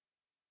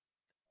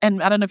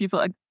 and I don't know if you feel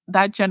like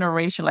that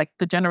generation, like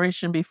the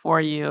generation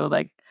before you,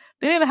 like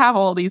they didn't have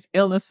all these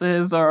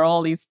illnesses or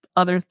all these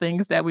other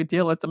things that we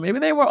deal with. So maybe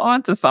they were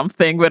onto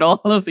something with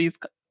all of these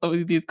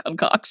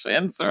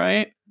concoctions,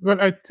 right?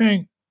 Well, I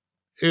think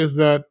is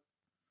that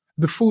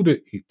the food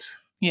they eat.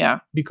 Yeah.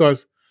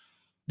 Because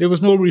there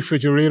was no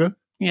refrigerator.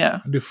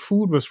 Yeah. The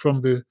food was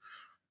from the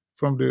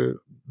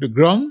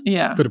ground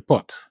to the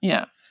pot.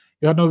 Yeah.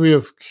 You had no way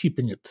of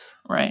keeping it.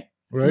 Right.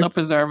 So no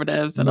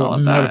preservatives and all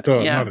of that. Not at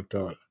all. Not at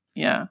all.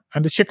 Yeah.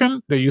 And the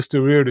chicken, they used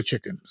to rear the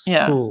chickens.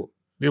 Yeah. So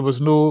there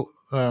was no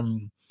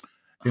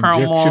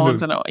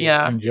hormones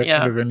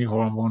injection of any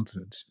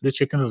hormones. The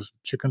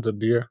chickens are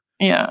there.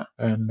 Yeah.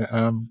 And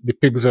the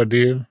pigs are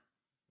there.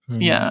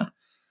 Yeah.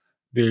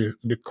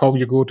 The cow,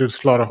 you go to the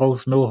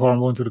slaughterhouse, no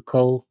hormones to the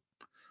cow.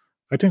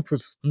 I think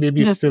it's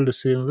still the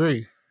same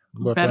way.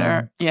 But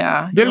better.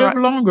 They live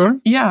longer.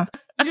 Yeah.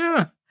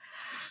 Yeah.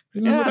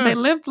 They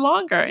lived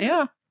longer.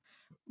 Yeah.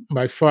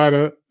 My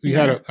father, we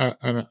had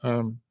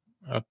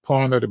a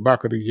pond at the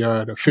back of the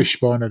yard, a fish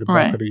pond at the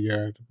back of the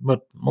yard,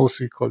 but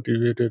mostly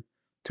cultivated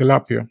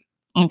tilapia.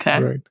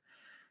 Okay. Right.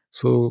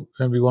 So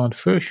when we want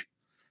fish,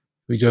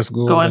 we just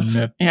go and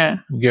net,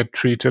 get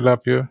 3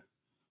 tilapia.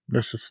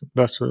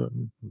 That's a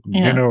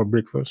dinner or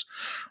breakfast,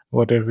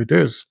 whatever it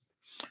is.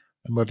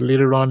 But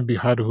later on, we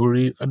had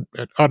huri and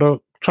other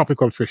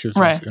tropical fishes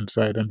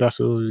inside, and that's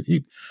what we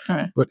eat.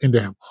 Right. But in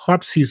the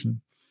hot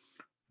season,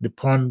 the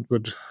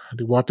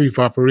water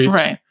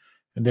evaporate,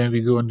 and then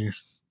we go and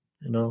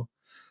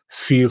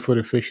feel for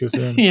the fishes.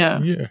 And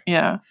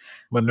yeah.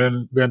 But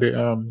then when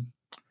the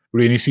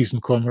rainy season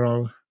come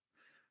around,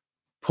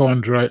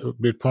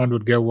 the pond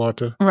would get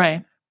water,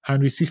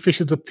 and we see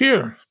fishes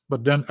appear.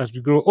 But then as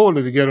we grow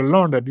older, we get to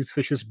learn that these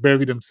fishes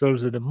bury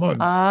themselves in the mud.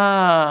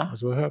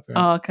 That's what happened.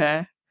 Oh,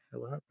 okay.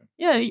 That's what happened.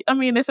 Yeah, I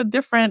mean, it's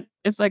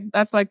like,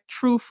 that's like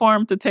true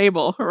farm to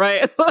table,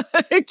 right?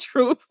 Like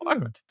true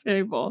farm to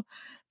table.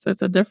 So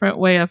it's a different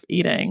way of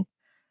eating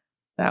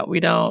that we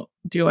don't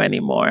do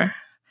anymore.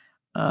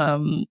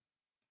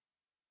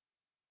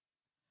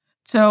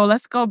 So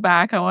let's go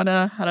back. I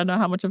don't know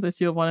how much of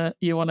this you want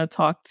to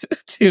talk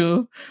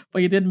to,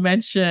 but you did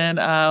mention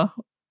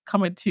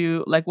coming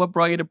to, like, what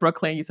brought you to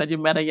Brooklyn. You said you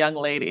met a young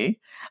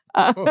lady.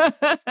 Oh,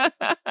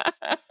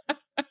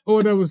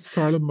 that was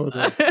Carla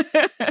mother.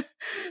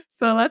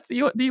 So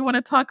do you want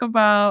to talk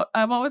about,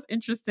 I'm always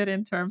interested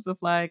in terms of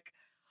like,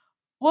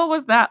 what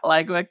was that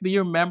like? Like, do you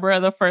remember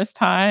the first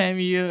time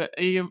you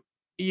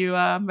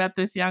met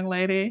this young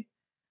lady?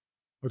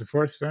 For the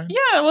first time?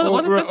 Yeah,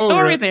 what is the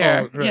story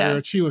there?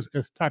 Yeah. She was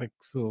ecstatic,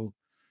 so.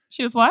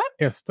 She was what?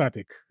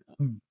 Ecstatic.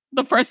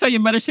 The first time you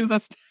met her, she was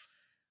ecstatic.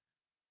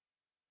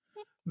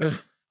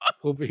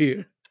 Over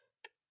here.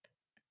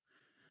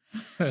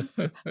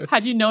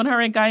 Had you known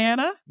her in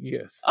Guyana?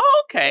 Yes.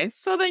 Oh, okay.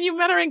 So then you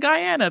met her in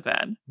Guyana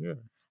then? Yeah.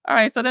 All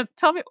right. So then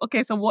tell me,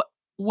 okay, so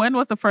when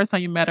was the first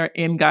time you met her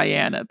in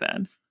Guyana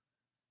then?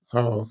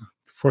 Oh,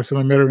 the first time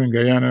I met her in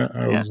Guyana,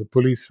 I was a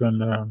police,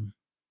 and I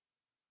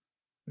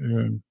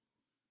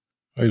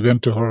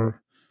went to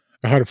her.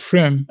 I had a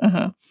friend,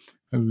 and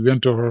we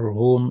went to her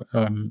home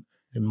in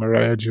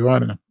Maria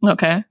Joanna.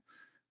 Okay.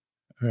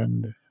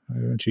 And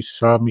when she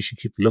saw me, she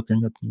kept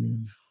looking at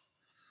me.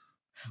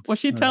 Will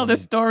she tell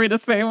this story the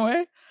same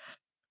way?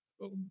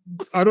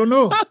 I don't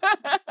know.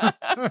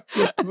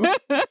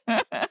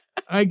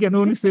 I can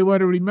only say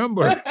what I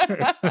remember.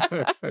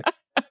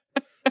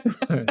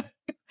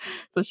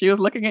 So she was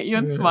looking at you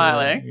and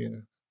smiling.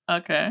 Yeah.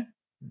 Okay.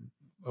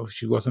 Oh,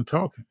 she wasn't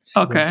talking.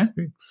 Okay.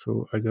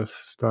 So I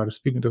just started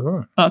speaking to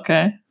her.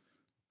 Okay.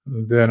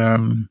 And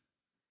then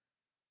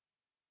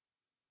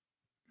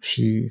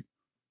she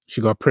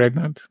got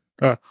pregnant.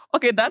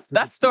 Okay,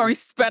 that story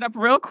sped up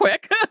real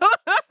quick.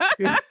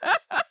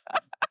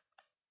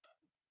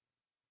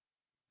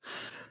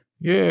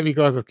 Yeah,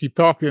 because I keep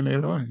talking,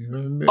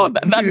 Oh,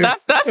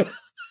 that's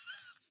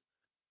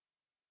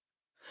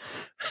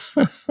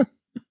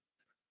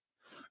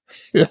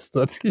Yes,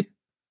 that's it.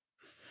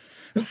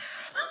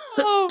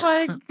 Oh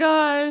my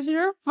gosh,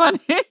 you're funny.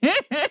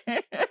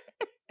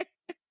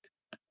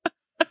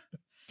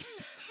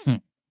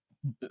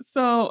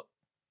 So,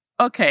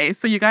 okay,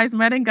 so you guys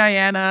met in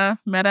Guyana,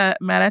 met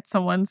at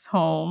someone's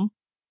home.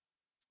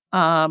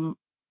 Um,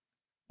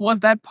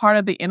 was that part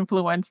of the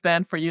influence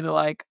then for you to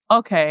like,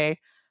 okay,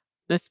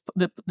 the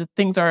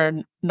things are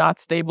not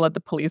stable at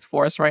the police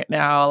force right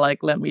now.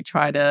 Like, let me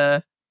try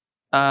to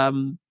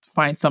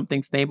find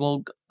something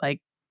stable,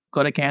 like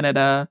go to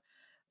Canada.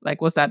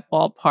 Like, was that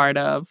all part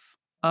of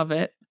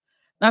it?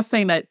 Not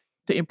saying that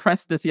to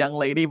impress this young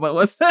lady, but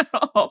was that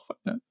all?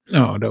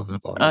 No, that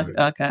wasn't part of it.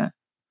 Okay.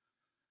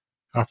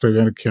 After I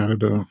went to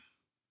Canada,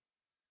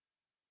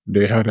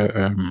 they had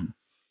a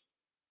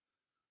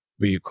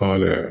what you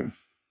call a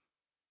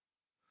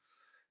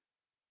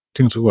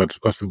things.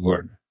 What's the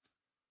word?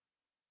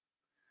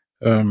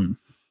 Um,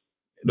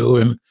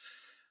 when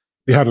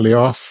they had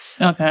layoffs.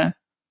 Okay.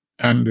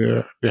 And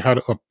they had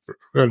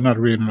not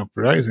really an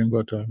uprising,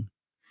 but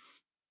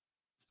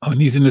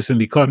uneasiness in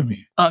the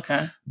economy.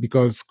 Okay.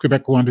 Because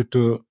Quebec wanted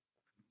to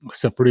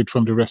separate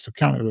from the rest of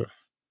Canada.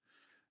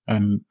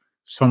 And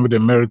some of the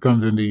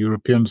Americans and the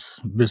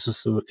Europeans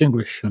business were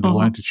English, and they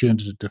wanted to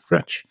change it to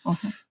French.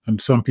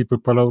 And some people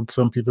pulled out,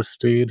 some people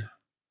stayed,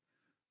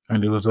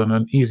 and there was an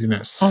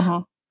uneasiness,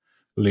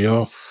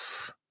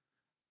 layoffs.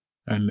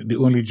 And the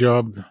only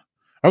job,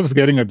 I was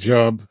getting a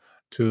job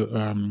to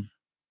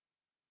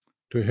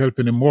help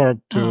in the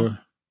morgue to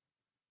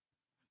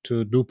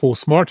do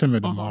postmortem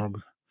in the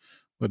morgue.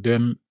 But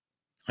then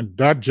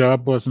that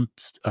job wasn't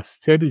a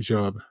steady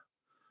job,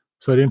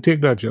 so I didn't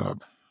take that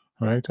job.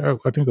 Right? I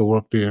think I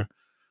worked there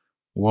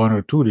 1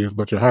 or 2 days,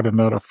 but I had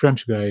another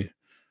French guy.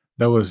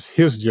 That was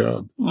his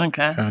job.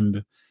 Okay.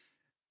 And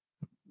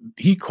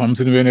he comes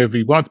in whenever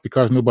he wants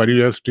because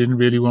nobody else didn't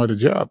really want a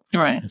job.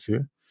 Right. You see?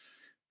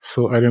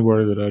 So I didn't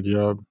worry about that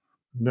job.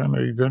 Then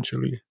I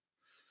eventually,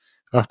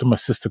 after my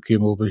sister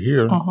came over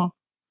here,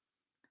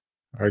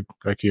 I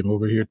came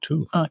over here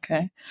too.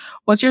 Okay.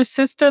 Was your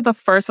sister the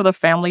first of the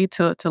family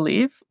to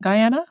leave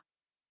Guyana?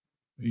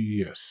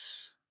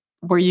 Yes.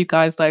 Were you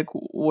guys like,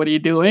 what are you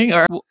doing?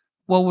 Or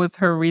what was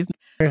her reason?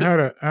 I had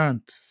an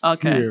aunt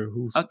Okay. here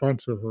who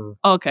sponsored her.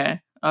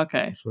 Okay.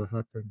 Okay. That's what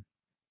happened.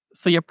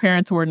 So your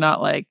parents were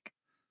not like,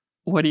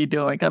 what are you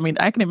doing? I mean,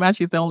 I can imagine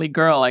she's the only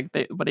girl, like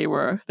but they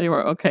were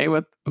okay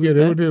with Yeah,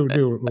 they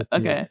were okay.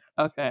 Okay.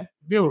 Okay.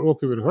 They were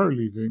okay with her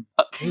leaving.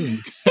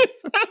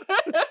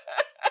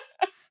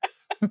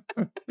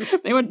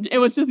 It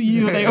was just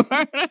you. They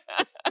were.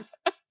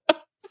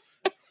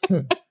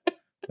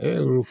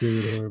 They were okay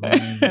with her,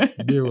 man.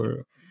 They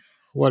were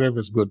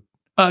whatever's good.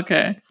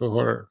 Okay. For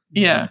her.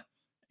 Yeah.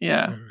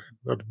 Yeah.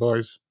 But the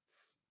boys.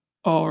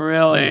 Oh,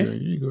 really? Yeah,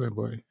 you go ahead,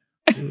 boy.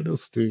 They'll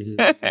stay here.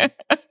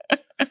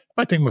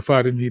 I think my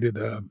father needed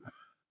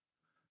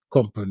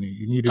company.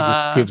 He needed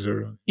his kids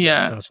around.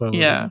 Yeah. That's why I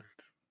Yeah. was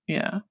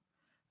Yeah.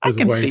 his I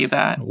can see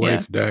that.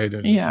 wife died,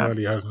 and all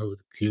he has now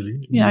is a kid.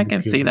 Yeah, I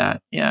can see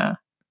that. Yeah.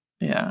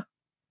 Yeah.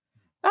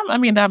 I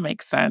mean, that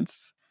makes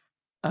sense.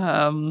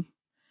 All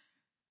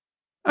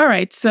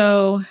right.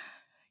 So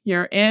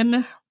you're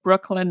in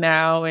Brooklyn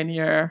now in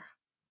your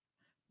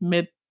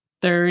mid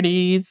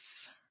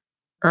 30s,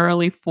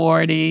 early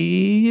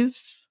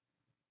 40s.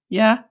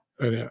 Yeah.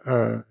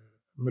 My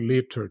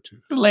late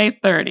 30s.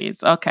 Late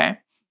 30s. Okay.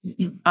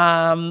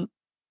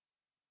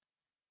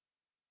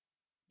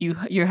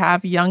 You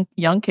have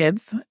young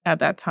kids at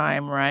that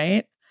time,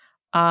 right?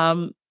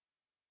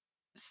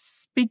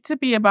 Speak to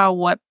me about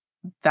what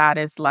that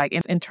is like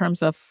in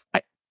terms of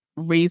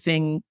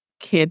raising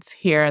kids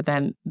here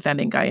than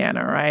in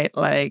Guyana, right?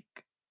 Like,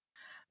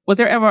 was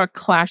there ever a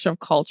clash of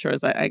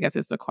cultures? I guess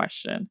is the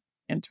question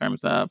in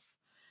terms of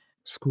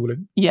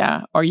schooling.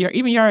 Yeah, or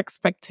your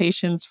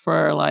expectations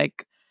for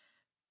like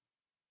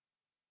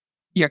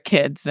your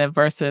kids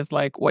versus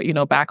like what you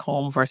know back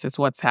home versus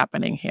what's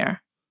happening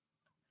here.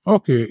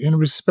 Okay, in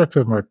respect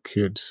of my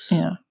kids,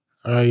 Yeah,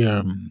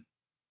 I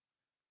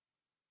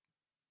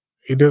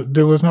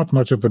there was not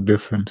much of a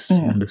difference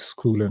in the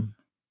schooling,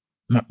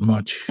 not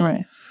much.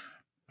 Right.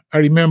 I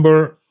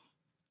remember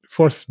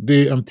first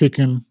day I'm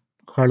taking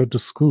Carla to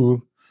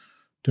school,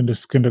 to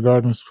this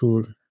kindergarten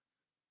school.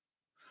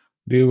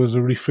 There was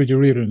a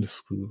refrigerator in the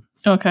school.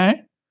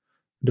 Okay.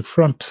 The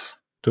front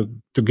to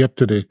get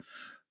to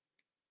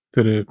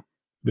the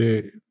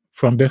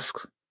front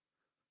desk,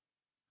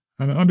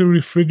 and on the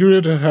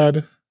refrigerator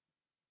had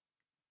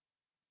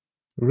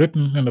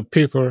written in a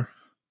paper,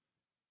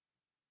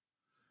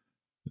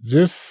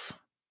 "This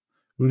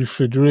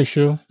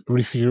refrigerator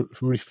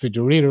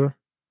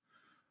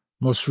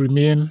must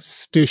remain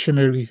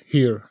stationary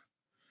here."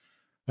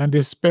 And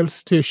they spell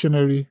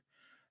stationary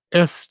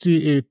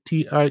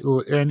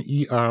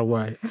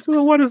STATIONERY.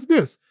 So what is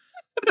this?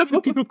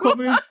 People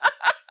coming in.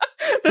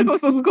 This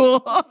was the school.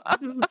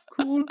 This is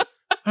school.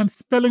 And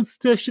spelling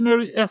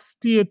stationary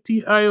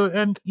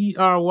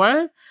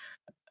STATIONERY.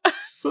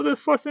 So the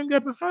first thing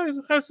got my eyes,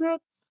 I said,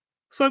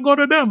 so I go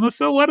to them. I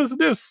said, what is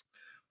this?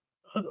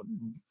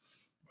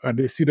 And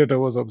they see that I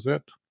was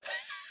upset.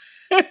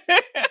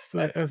 So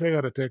I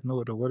got to take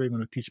note of what I'm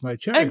going to teach my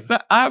child.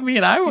 I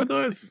mean, I would.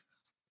 Because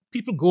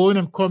people going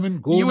and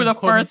coming, You were the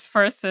first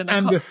person.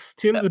 And they're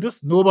still with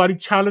this. Nobody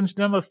challenged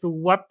them as to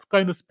what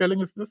kind of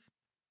spelling is this.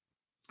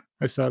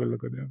 I started to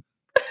look at them.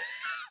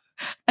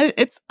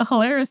 It's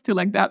hilarious too.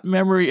 Like that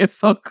memory is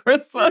so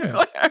crystal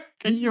clear.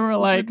 And you were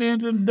like,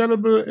 it's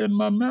indelible in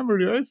my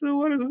memory. I said,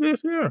 what is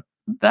this here?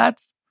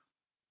 That's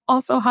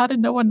also, how did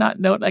no one not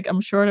know? Like,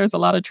 I'm sure there's a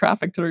lot of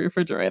traffic to the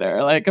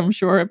refrigerator. Like, I'm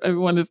sure if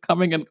everyone is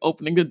coming and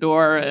opening the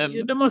door, and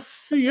they must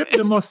see it.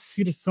 They must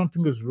see that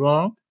something is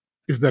wrong.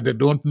 Is that they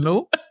don't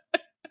know?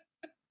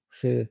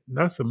 So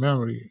that's a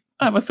memory.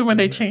 I'm assuming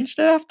they changed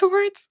it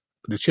afterwards.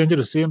 They changed it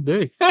the same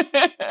day.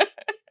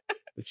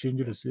 They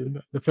changed it the same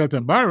day. They felt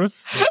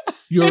embarrassed.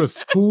 You're a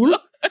school,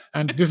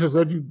 and this is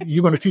what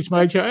you're going to teach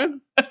my child?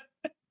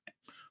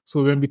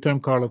 So when the time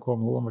Carla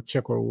come home, I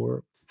check her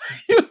work.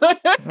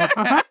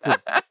 I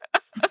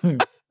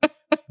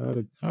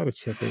had to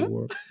check her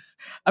work.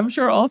 I'm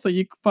sure also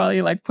you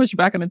probably like push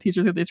back on the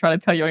teachers if they try to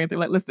tell you anything.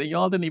 Like, listen,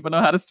 y'all didn't even know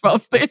how to spell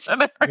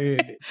stationery.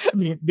 I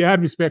mean, they had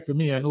respect for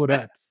me. I know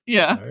that.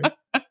 Yeah.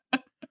 Right?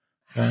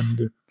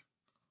 And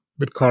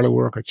with Carla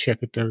work, I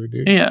check it every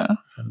day. Yeah.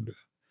 And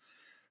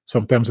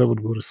sometimes I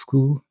would go to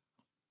school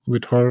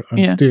with her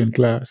and stay in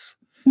class.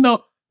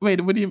 No,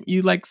 wait, what do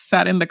you like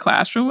sat in the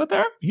classroom with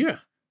her? Yeah,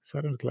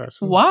 sat in the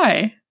classroom.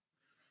 Why?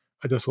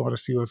 I just want to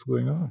see what's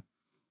going on.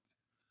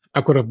 I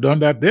could have done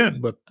that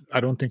then, but I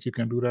don't think you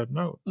can do that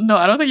now. No,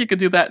 I don't think you could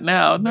do that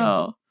now.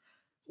 No.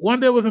 One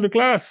day I was in the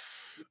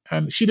class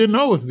and she didn't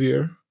know I was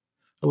there.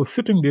 I was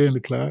sitting there in the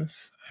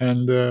class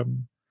and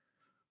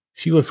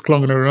she was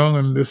clunging around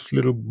and this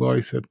little boy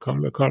said,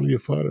 Carla, your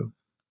father.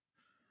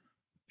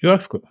 You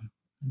ask her.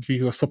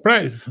 She was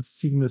surprised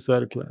seeing me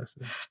inside the class.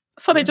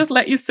 So they just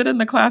let you sit in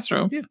the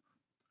classroom? Yeah.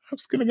 I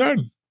was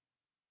kindergarten.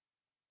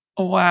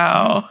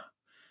 Wow.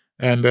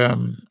 And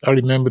I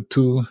remember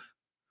too,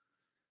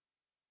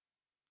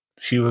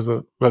 she was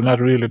not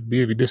really a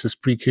baby. This is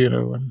pre-K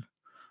now. And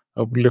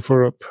I would lift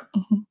her up,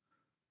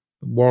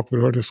 walk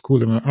with her to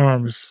school in my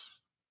arms.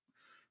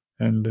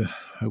 And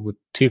I would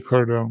take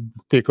her down,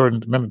 take her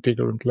in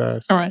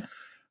class. All right.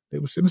 They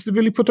would say, Mr.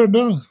 Billy, put her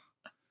down.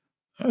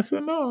 I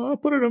said, no, I'll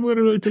put her down when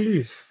I'm ready to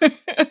leave.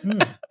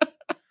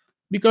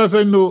 Because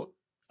I know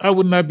I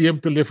would not be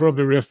able to lift her up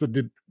the rest of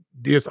the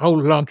days. How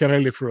long can I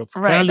lift her up?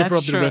 Right, can I lift her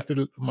up true. the rest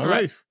of my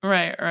life?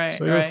 Right.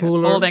 So I was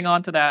holding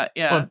on to that,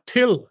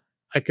 until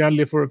I can't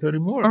lift her up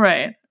anymore.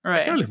 Right.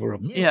 I can't lift her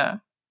up. No.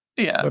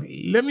 Yeah. But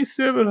let me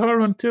stay with her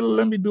until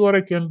let me do what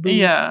I can do.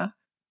 Yeah.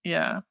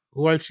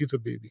 While she's a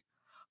baby.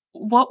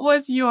 What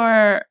was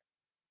your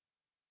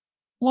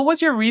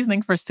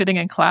reasoning for sitting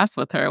in class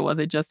with her? Was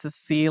it just to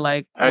see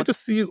like... I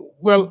just see,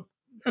 well,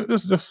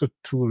 there's just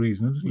two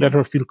reasons. Let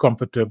her feel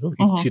comfortable.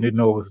 She didn't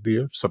know I was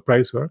there.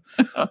 Surprise her.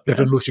 Okay. Let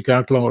her know she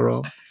can't climb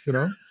around,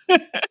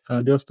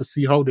 and just to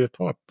see how they're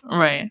taught.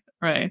 Right.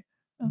 Yeah.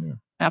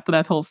 After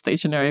that whole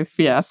stationary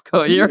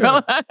fiasco, you're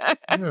like...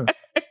 Yeah,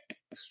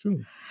 it's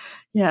true.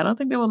 Yeah, I don't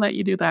think they will let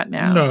you do that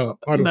now. No,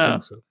 I don't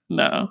think so.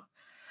 No.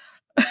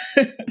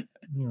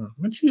 Yeah,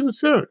 when she was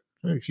there,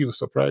 she was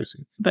surprised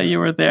that you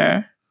were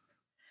there.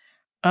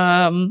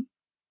 And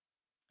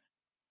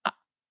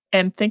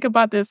think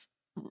about this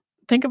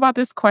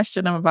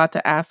question I'm about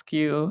to ask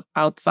you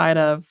outside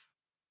of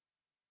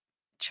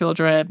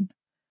children.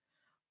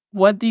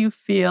 What do you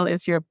feel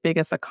is your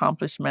biggest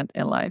accomplishment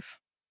in life?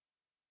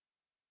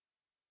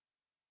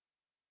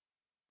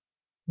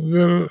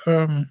 Well,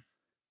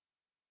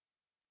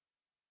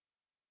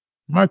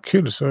 my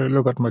kids, I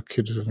look at my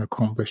kids as an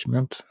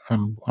accomplishment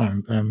and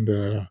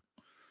the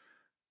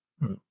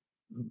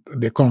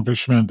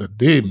accomplishment that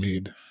they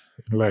made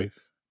in life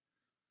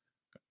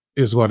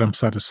is what I'm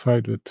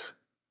satisfied with.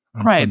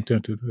 I'm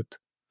contented with.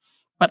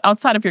 But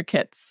outside of your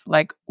kids,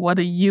 like, what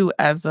are you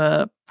as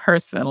a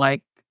person,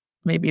 like,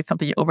 maybe it's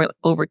something you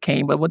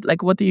overcame, but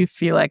what do you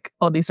feel like,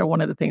 oh, these are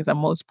one of the things I'm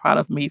most proud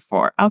of me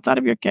for outside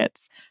of your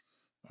kids?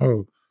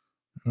 Oh,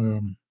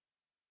 the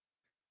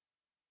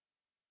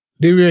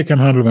way I can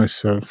handle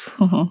myself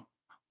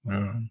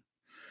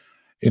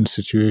in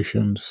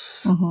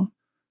situations.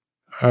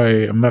 I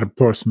am not a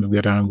person to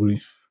get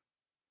angry.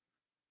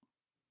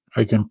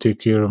 I can take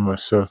care of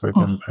myself.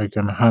 I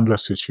can handle a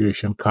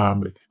situation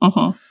calmly.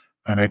 And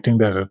I think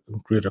that's a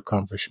great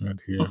accomplishment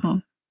here.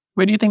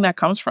 Where do you think that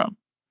comes from?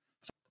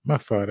 My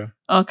father.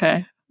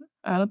 Okay.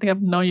 I don't think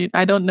I've known you.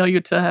 I don't know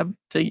you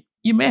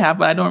you may have,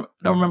 but I don't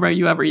remember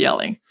you ever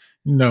yelling.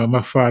 No,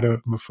 my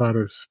father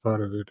is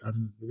part of it.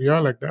 And we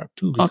are like that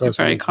too, because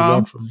very we calm.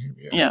 learn from him.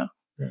 Yeah.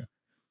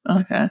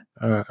 Okay.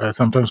 I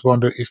sometimes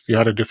wonder if we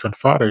had a different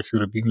father, if he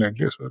would have been like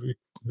this, would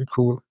be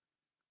cool.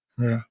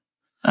 Yeah.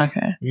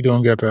 Okay. We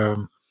don't get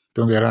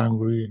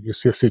angry. You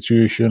see a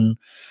situation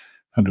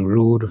on the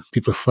road,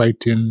 people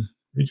fighting.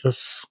 You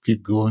just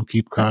keep going,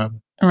 keep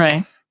calm.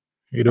 Right.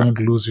 You don't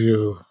lose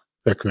your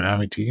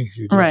equanimity.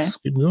 You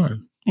just keep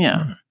going.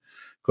 Yeah.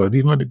 Because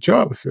even the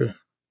job, say, are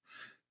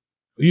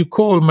you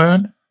cold,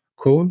 man?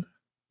 Cold?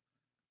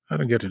 I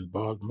don't get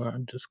involved,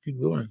 man. Just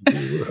keep going. Do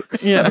your work.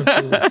 Yeah.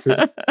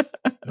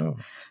 No,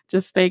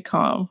 Just stay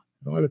calm.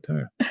 All the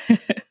time.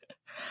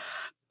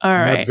 All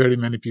right. Not very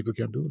many people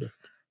can do that.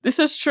 This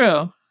is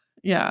true.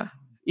 Yeah.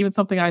 Even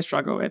something I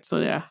struggle with. So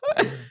yeah.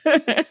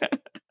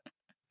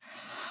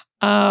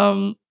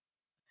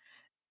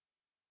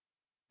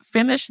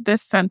 Finish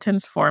this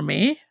sentence for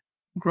me.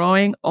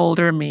 Growing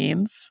older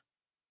means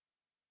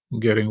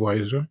getting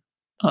wiser.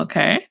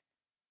 Okay.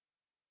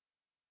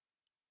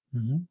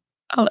 Mm-hmm.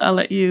 I'll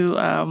let you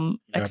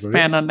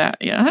expand on that.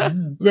 Yeah.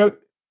 Mm-hmm. Well,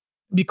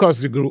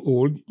 because you grow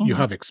old, you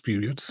have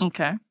experience.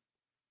 Okay.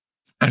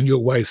 And you're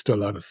wise to a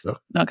lot of stuff.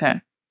 Okay.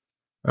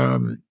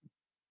 The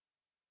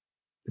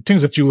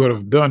things that you would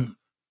have done,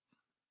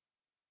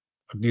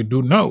 you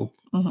do now,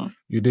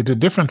 you did it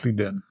differently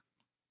then.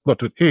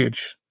 But with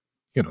age,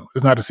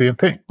 it's not the same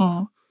thing.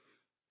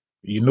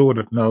 You know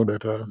that now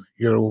that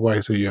you're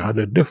wiser, you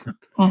handle it different.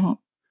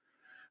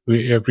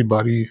 Where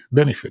everybody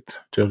benefit,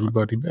 to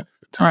everybody benefit.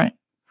 Right.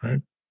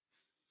 Right.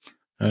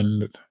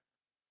 And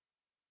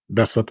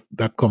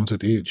that comes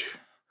with age.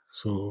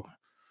 So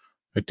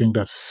I think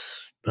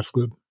that's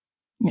good.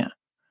 Yeah.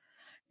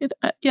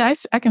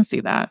 I can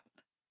see that.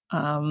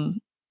 I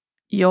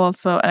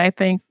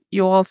think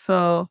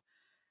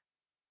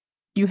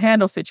you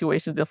handle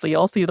situations differently.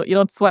 Also, you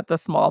don't sweat the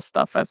small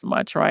stuff as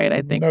much, right?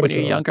 I think when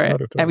you're younger,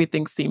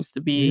 everything seems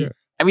to be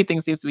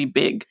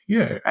big.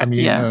 Yeah, I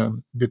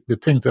mean, the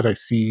things that I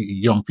see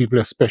young people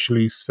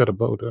especially sweat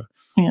about.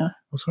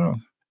 What's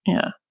wrong?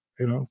 Yeah.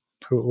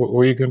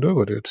 What you can do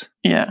with it?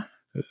 Yeah.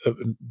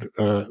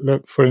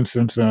 For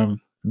instance,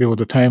 there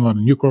was a time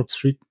on Newport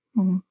Street.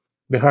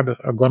 They had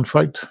a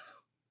gunfight.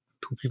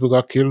 2 people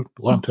got killed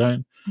one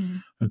time,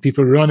 and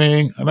people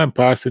running, and I'm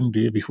passing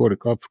there before the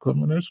cops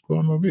come, and it's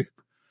going away.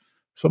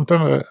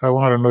 Sometimes I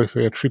want to know if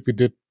I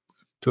attribute it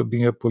to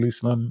being a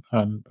policeman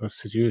and a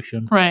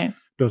situation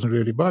doesn't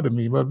really bother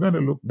me. But when I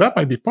look, that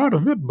might be part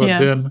of it. But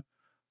then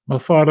my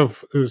father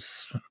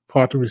is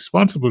partly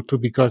responsible too,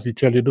 because he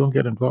tell you don't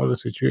get involved in a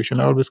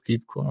situation. I always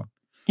keep calm.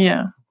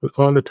 Yeah.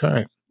 All the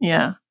time.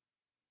 Yeah.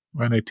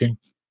 And I think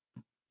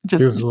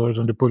his words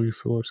and the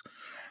police force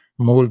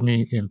mold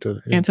me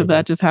into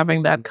that, just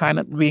having that kind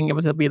of being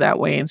able to be that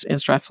way in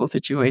stressful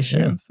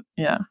situations.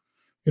 Yeah.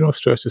 You don't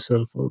stress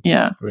yourself out.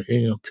 Yeah.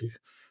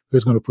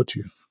 Who's going to put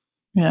you?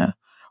 Yeah.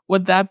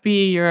 Would that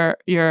be your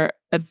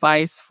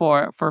advice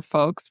for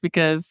folks?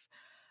 Because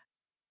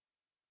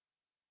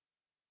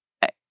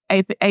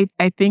I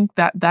think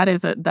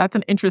that's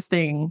an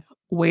interesting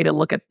way to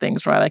look at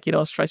things, right? Like you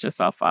don't stress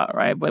yourself out,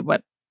 right?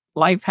 But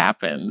life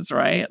happens,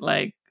 right?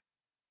 Like,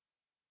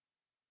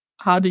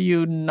 how do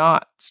you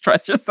not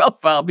stress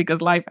yourself out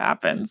because life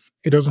happens?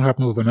 It doesn't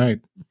happen overnight,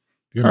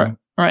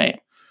 Right.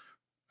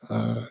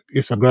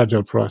 It's a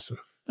gradual process.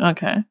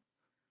 Okay.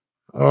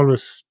 I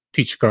always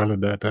teach Carla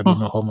that. I don't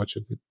know how much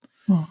of it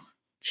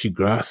she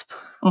grasped.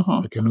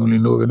 I can only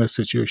know when a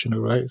situation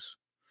arises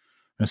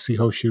and see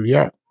how she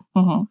reacts.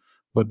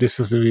 But this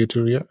is the way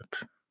to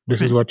react.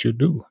 This is what you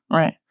do.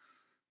 Right.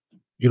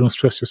 You don't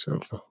stress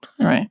yourself out.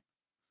 Right.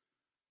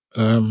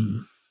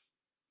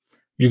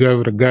 You go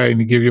with a guy and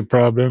he give you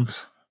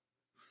problems.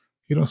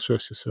 You don't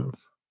stress yourself.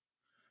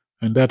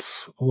 And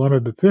that's one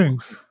of the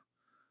things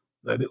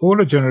that the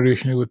older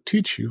generation would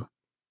teach you,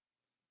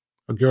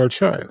 a girl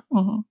child.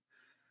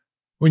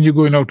 When you're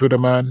going out with a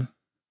man,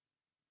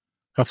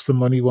 have some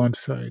money one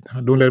side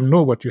and don't let him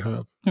know what you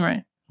have.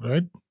 Right.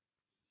 Right?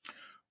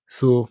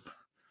 So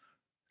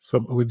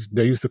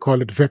they used to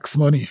call it vex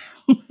money.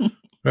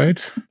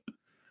 Right?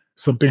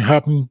 Something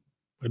happened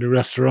at the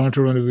restaurant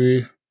or on the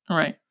way.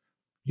 Right.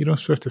 You don't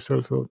stress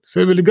yourself out.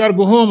 Say, well, you got to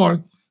go home,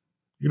 or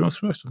you don't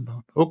stress them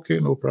out. Okay,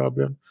 no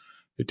problem.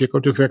 You take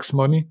out your vex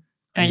money.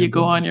 And you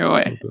go on your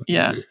way.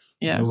 Yeah.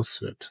 Yeah. No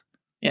sweat.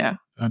 Yeah.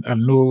 And I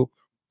know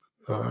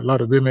a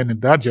lot of women in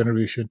that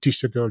generation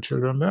teach their girl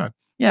children that.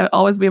 Yeah,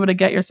 always be able to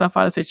get yourself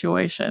out of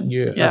situations.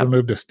 Yeah. I don't know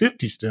if they still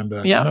teach them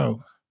that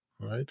now.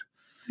 Right?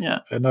 Yeah.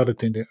 Another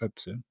thing they had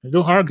to say,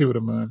 don't argue with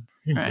a man.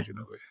 He ain't getting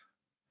away.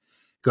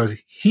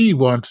 Because he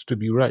wants to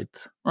be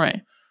right.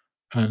 Right.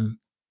 And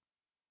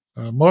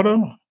mother,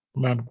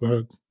 my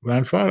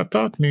grandfather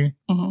taught me,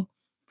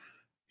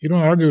 you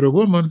don't argue with a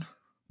woman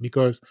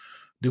because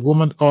the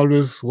woman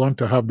always want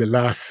to have the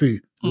last say.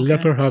 Okay.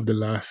 Let her have the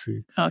last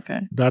say.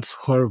 Okay. That's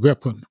her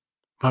weapon,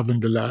 having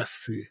the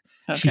last say.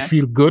 Okay. She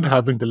feel good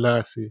having the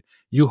last say.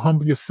 You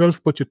humble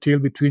yourself, put your tail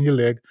between your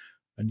leg,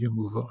 and you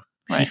move on.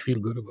 Right. She feel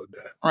good about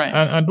that. Right.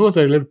 And those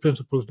are little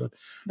principles that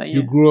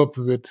you grow up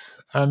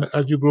with. And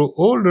as you grow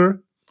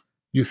older,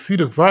 you see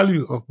the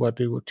value of what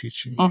they were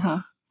teaching you.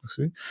 You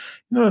see?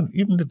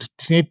 Even the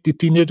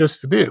teenagers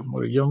today,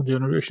 or the young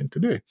generation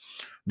today,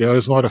 they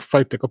always want to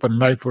fight, take up a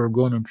knife or a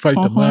gun and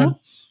fight a man.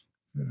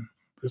 Yeah.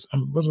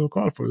 What's it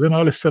called for? Then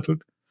all is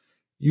settled.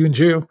 You in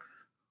jail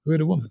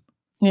with a woman.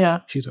 Yeah.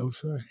 She's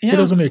outside. Yeah. It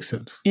doesn't make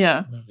sense.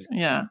 Yeah.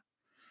 Yeah.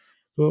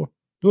 So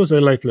those are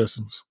life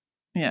lessons.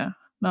 Yeah.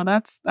 No,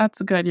 that's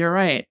good. You're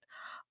right.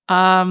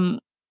 And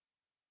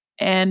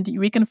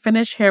we can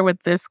finish here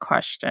with this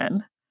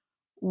question.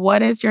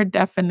 What is your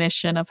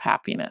definition of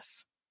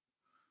happiness?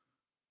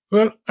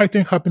 Well, I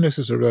think happiness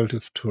is a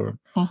relative term.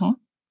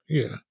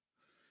 Yeah.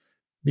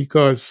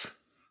 because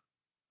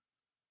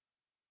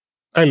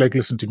I like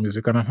listening to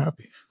music and I'm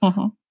happy.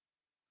 Mm-hmm.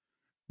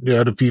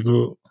 There are the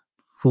people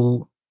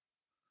who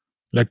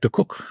like to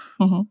cook,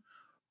 Mm-hmm.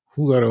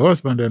 who got a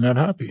husband, they're not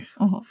happy.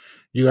 Mm-hmm.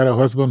 You got a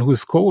husband who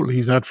is cold,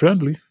 he's not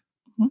friendly.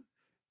 Mm-hmm.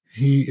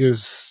 He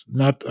is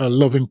not a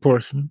loving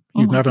person.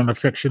 He's Mm-hmm. not an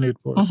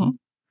affectionate person.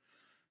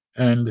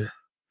 Mm-hmm. And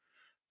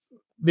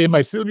they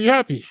might still be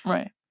happy.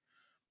 Right.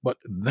 But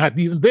not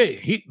even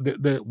they.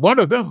 The one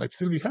of them might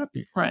still be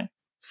happy. Right.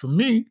 For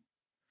me,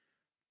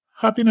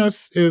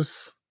 happiness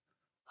is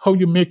how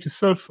you make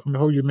yourself and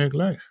how you make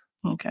life.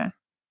 Okay.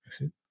 You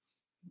see?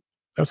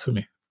 That's for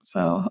me.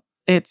 So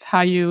it's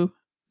how you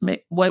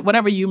make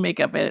whatever you make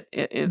of it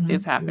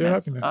is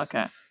happiness. Happiness.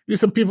 Okay.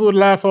 Some people would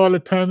laugh all the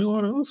time.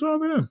 What's wrong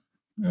with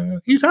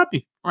him? He's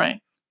happy.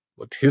 Right.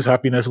 But his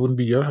happiness wouldn't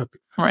be your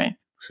happiness. Right.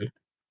 See?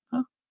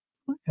 Oh,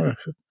 okay. Right.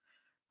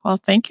 Well,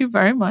 thank you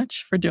very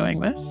much for doing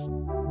this.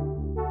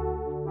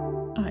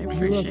 I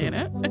appreciate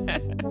it.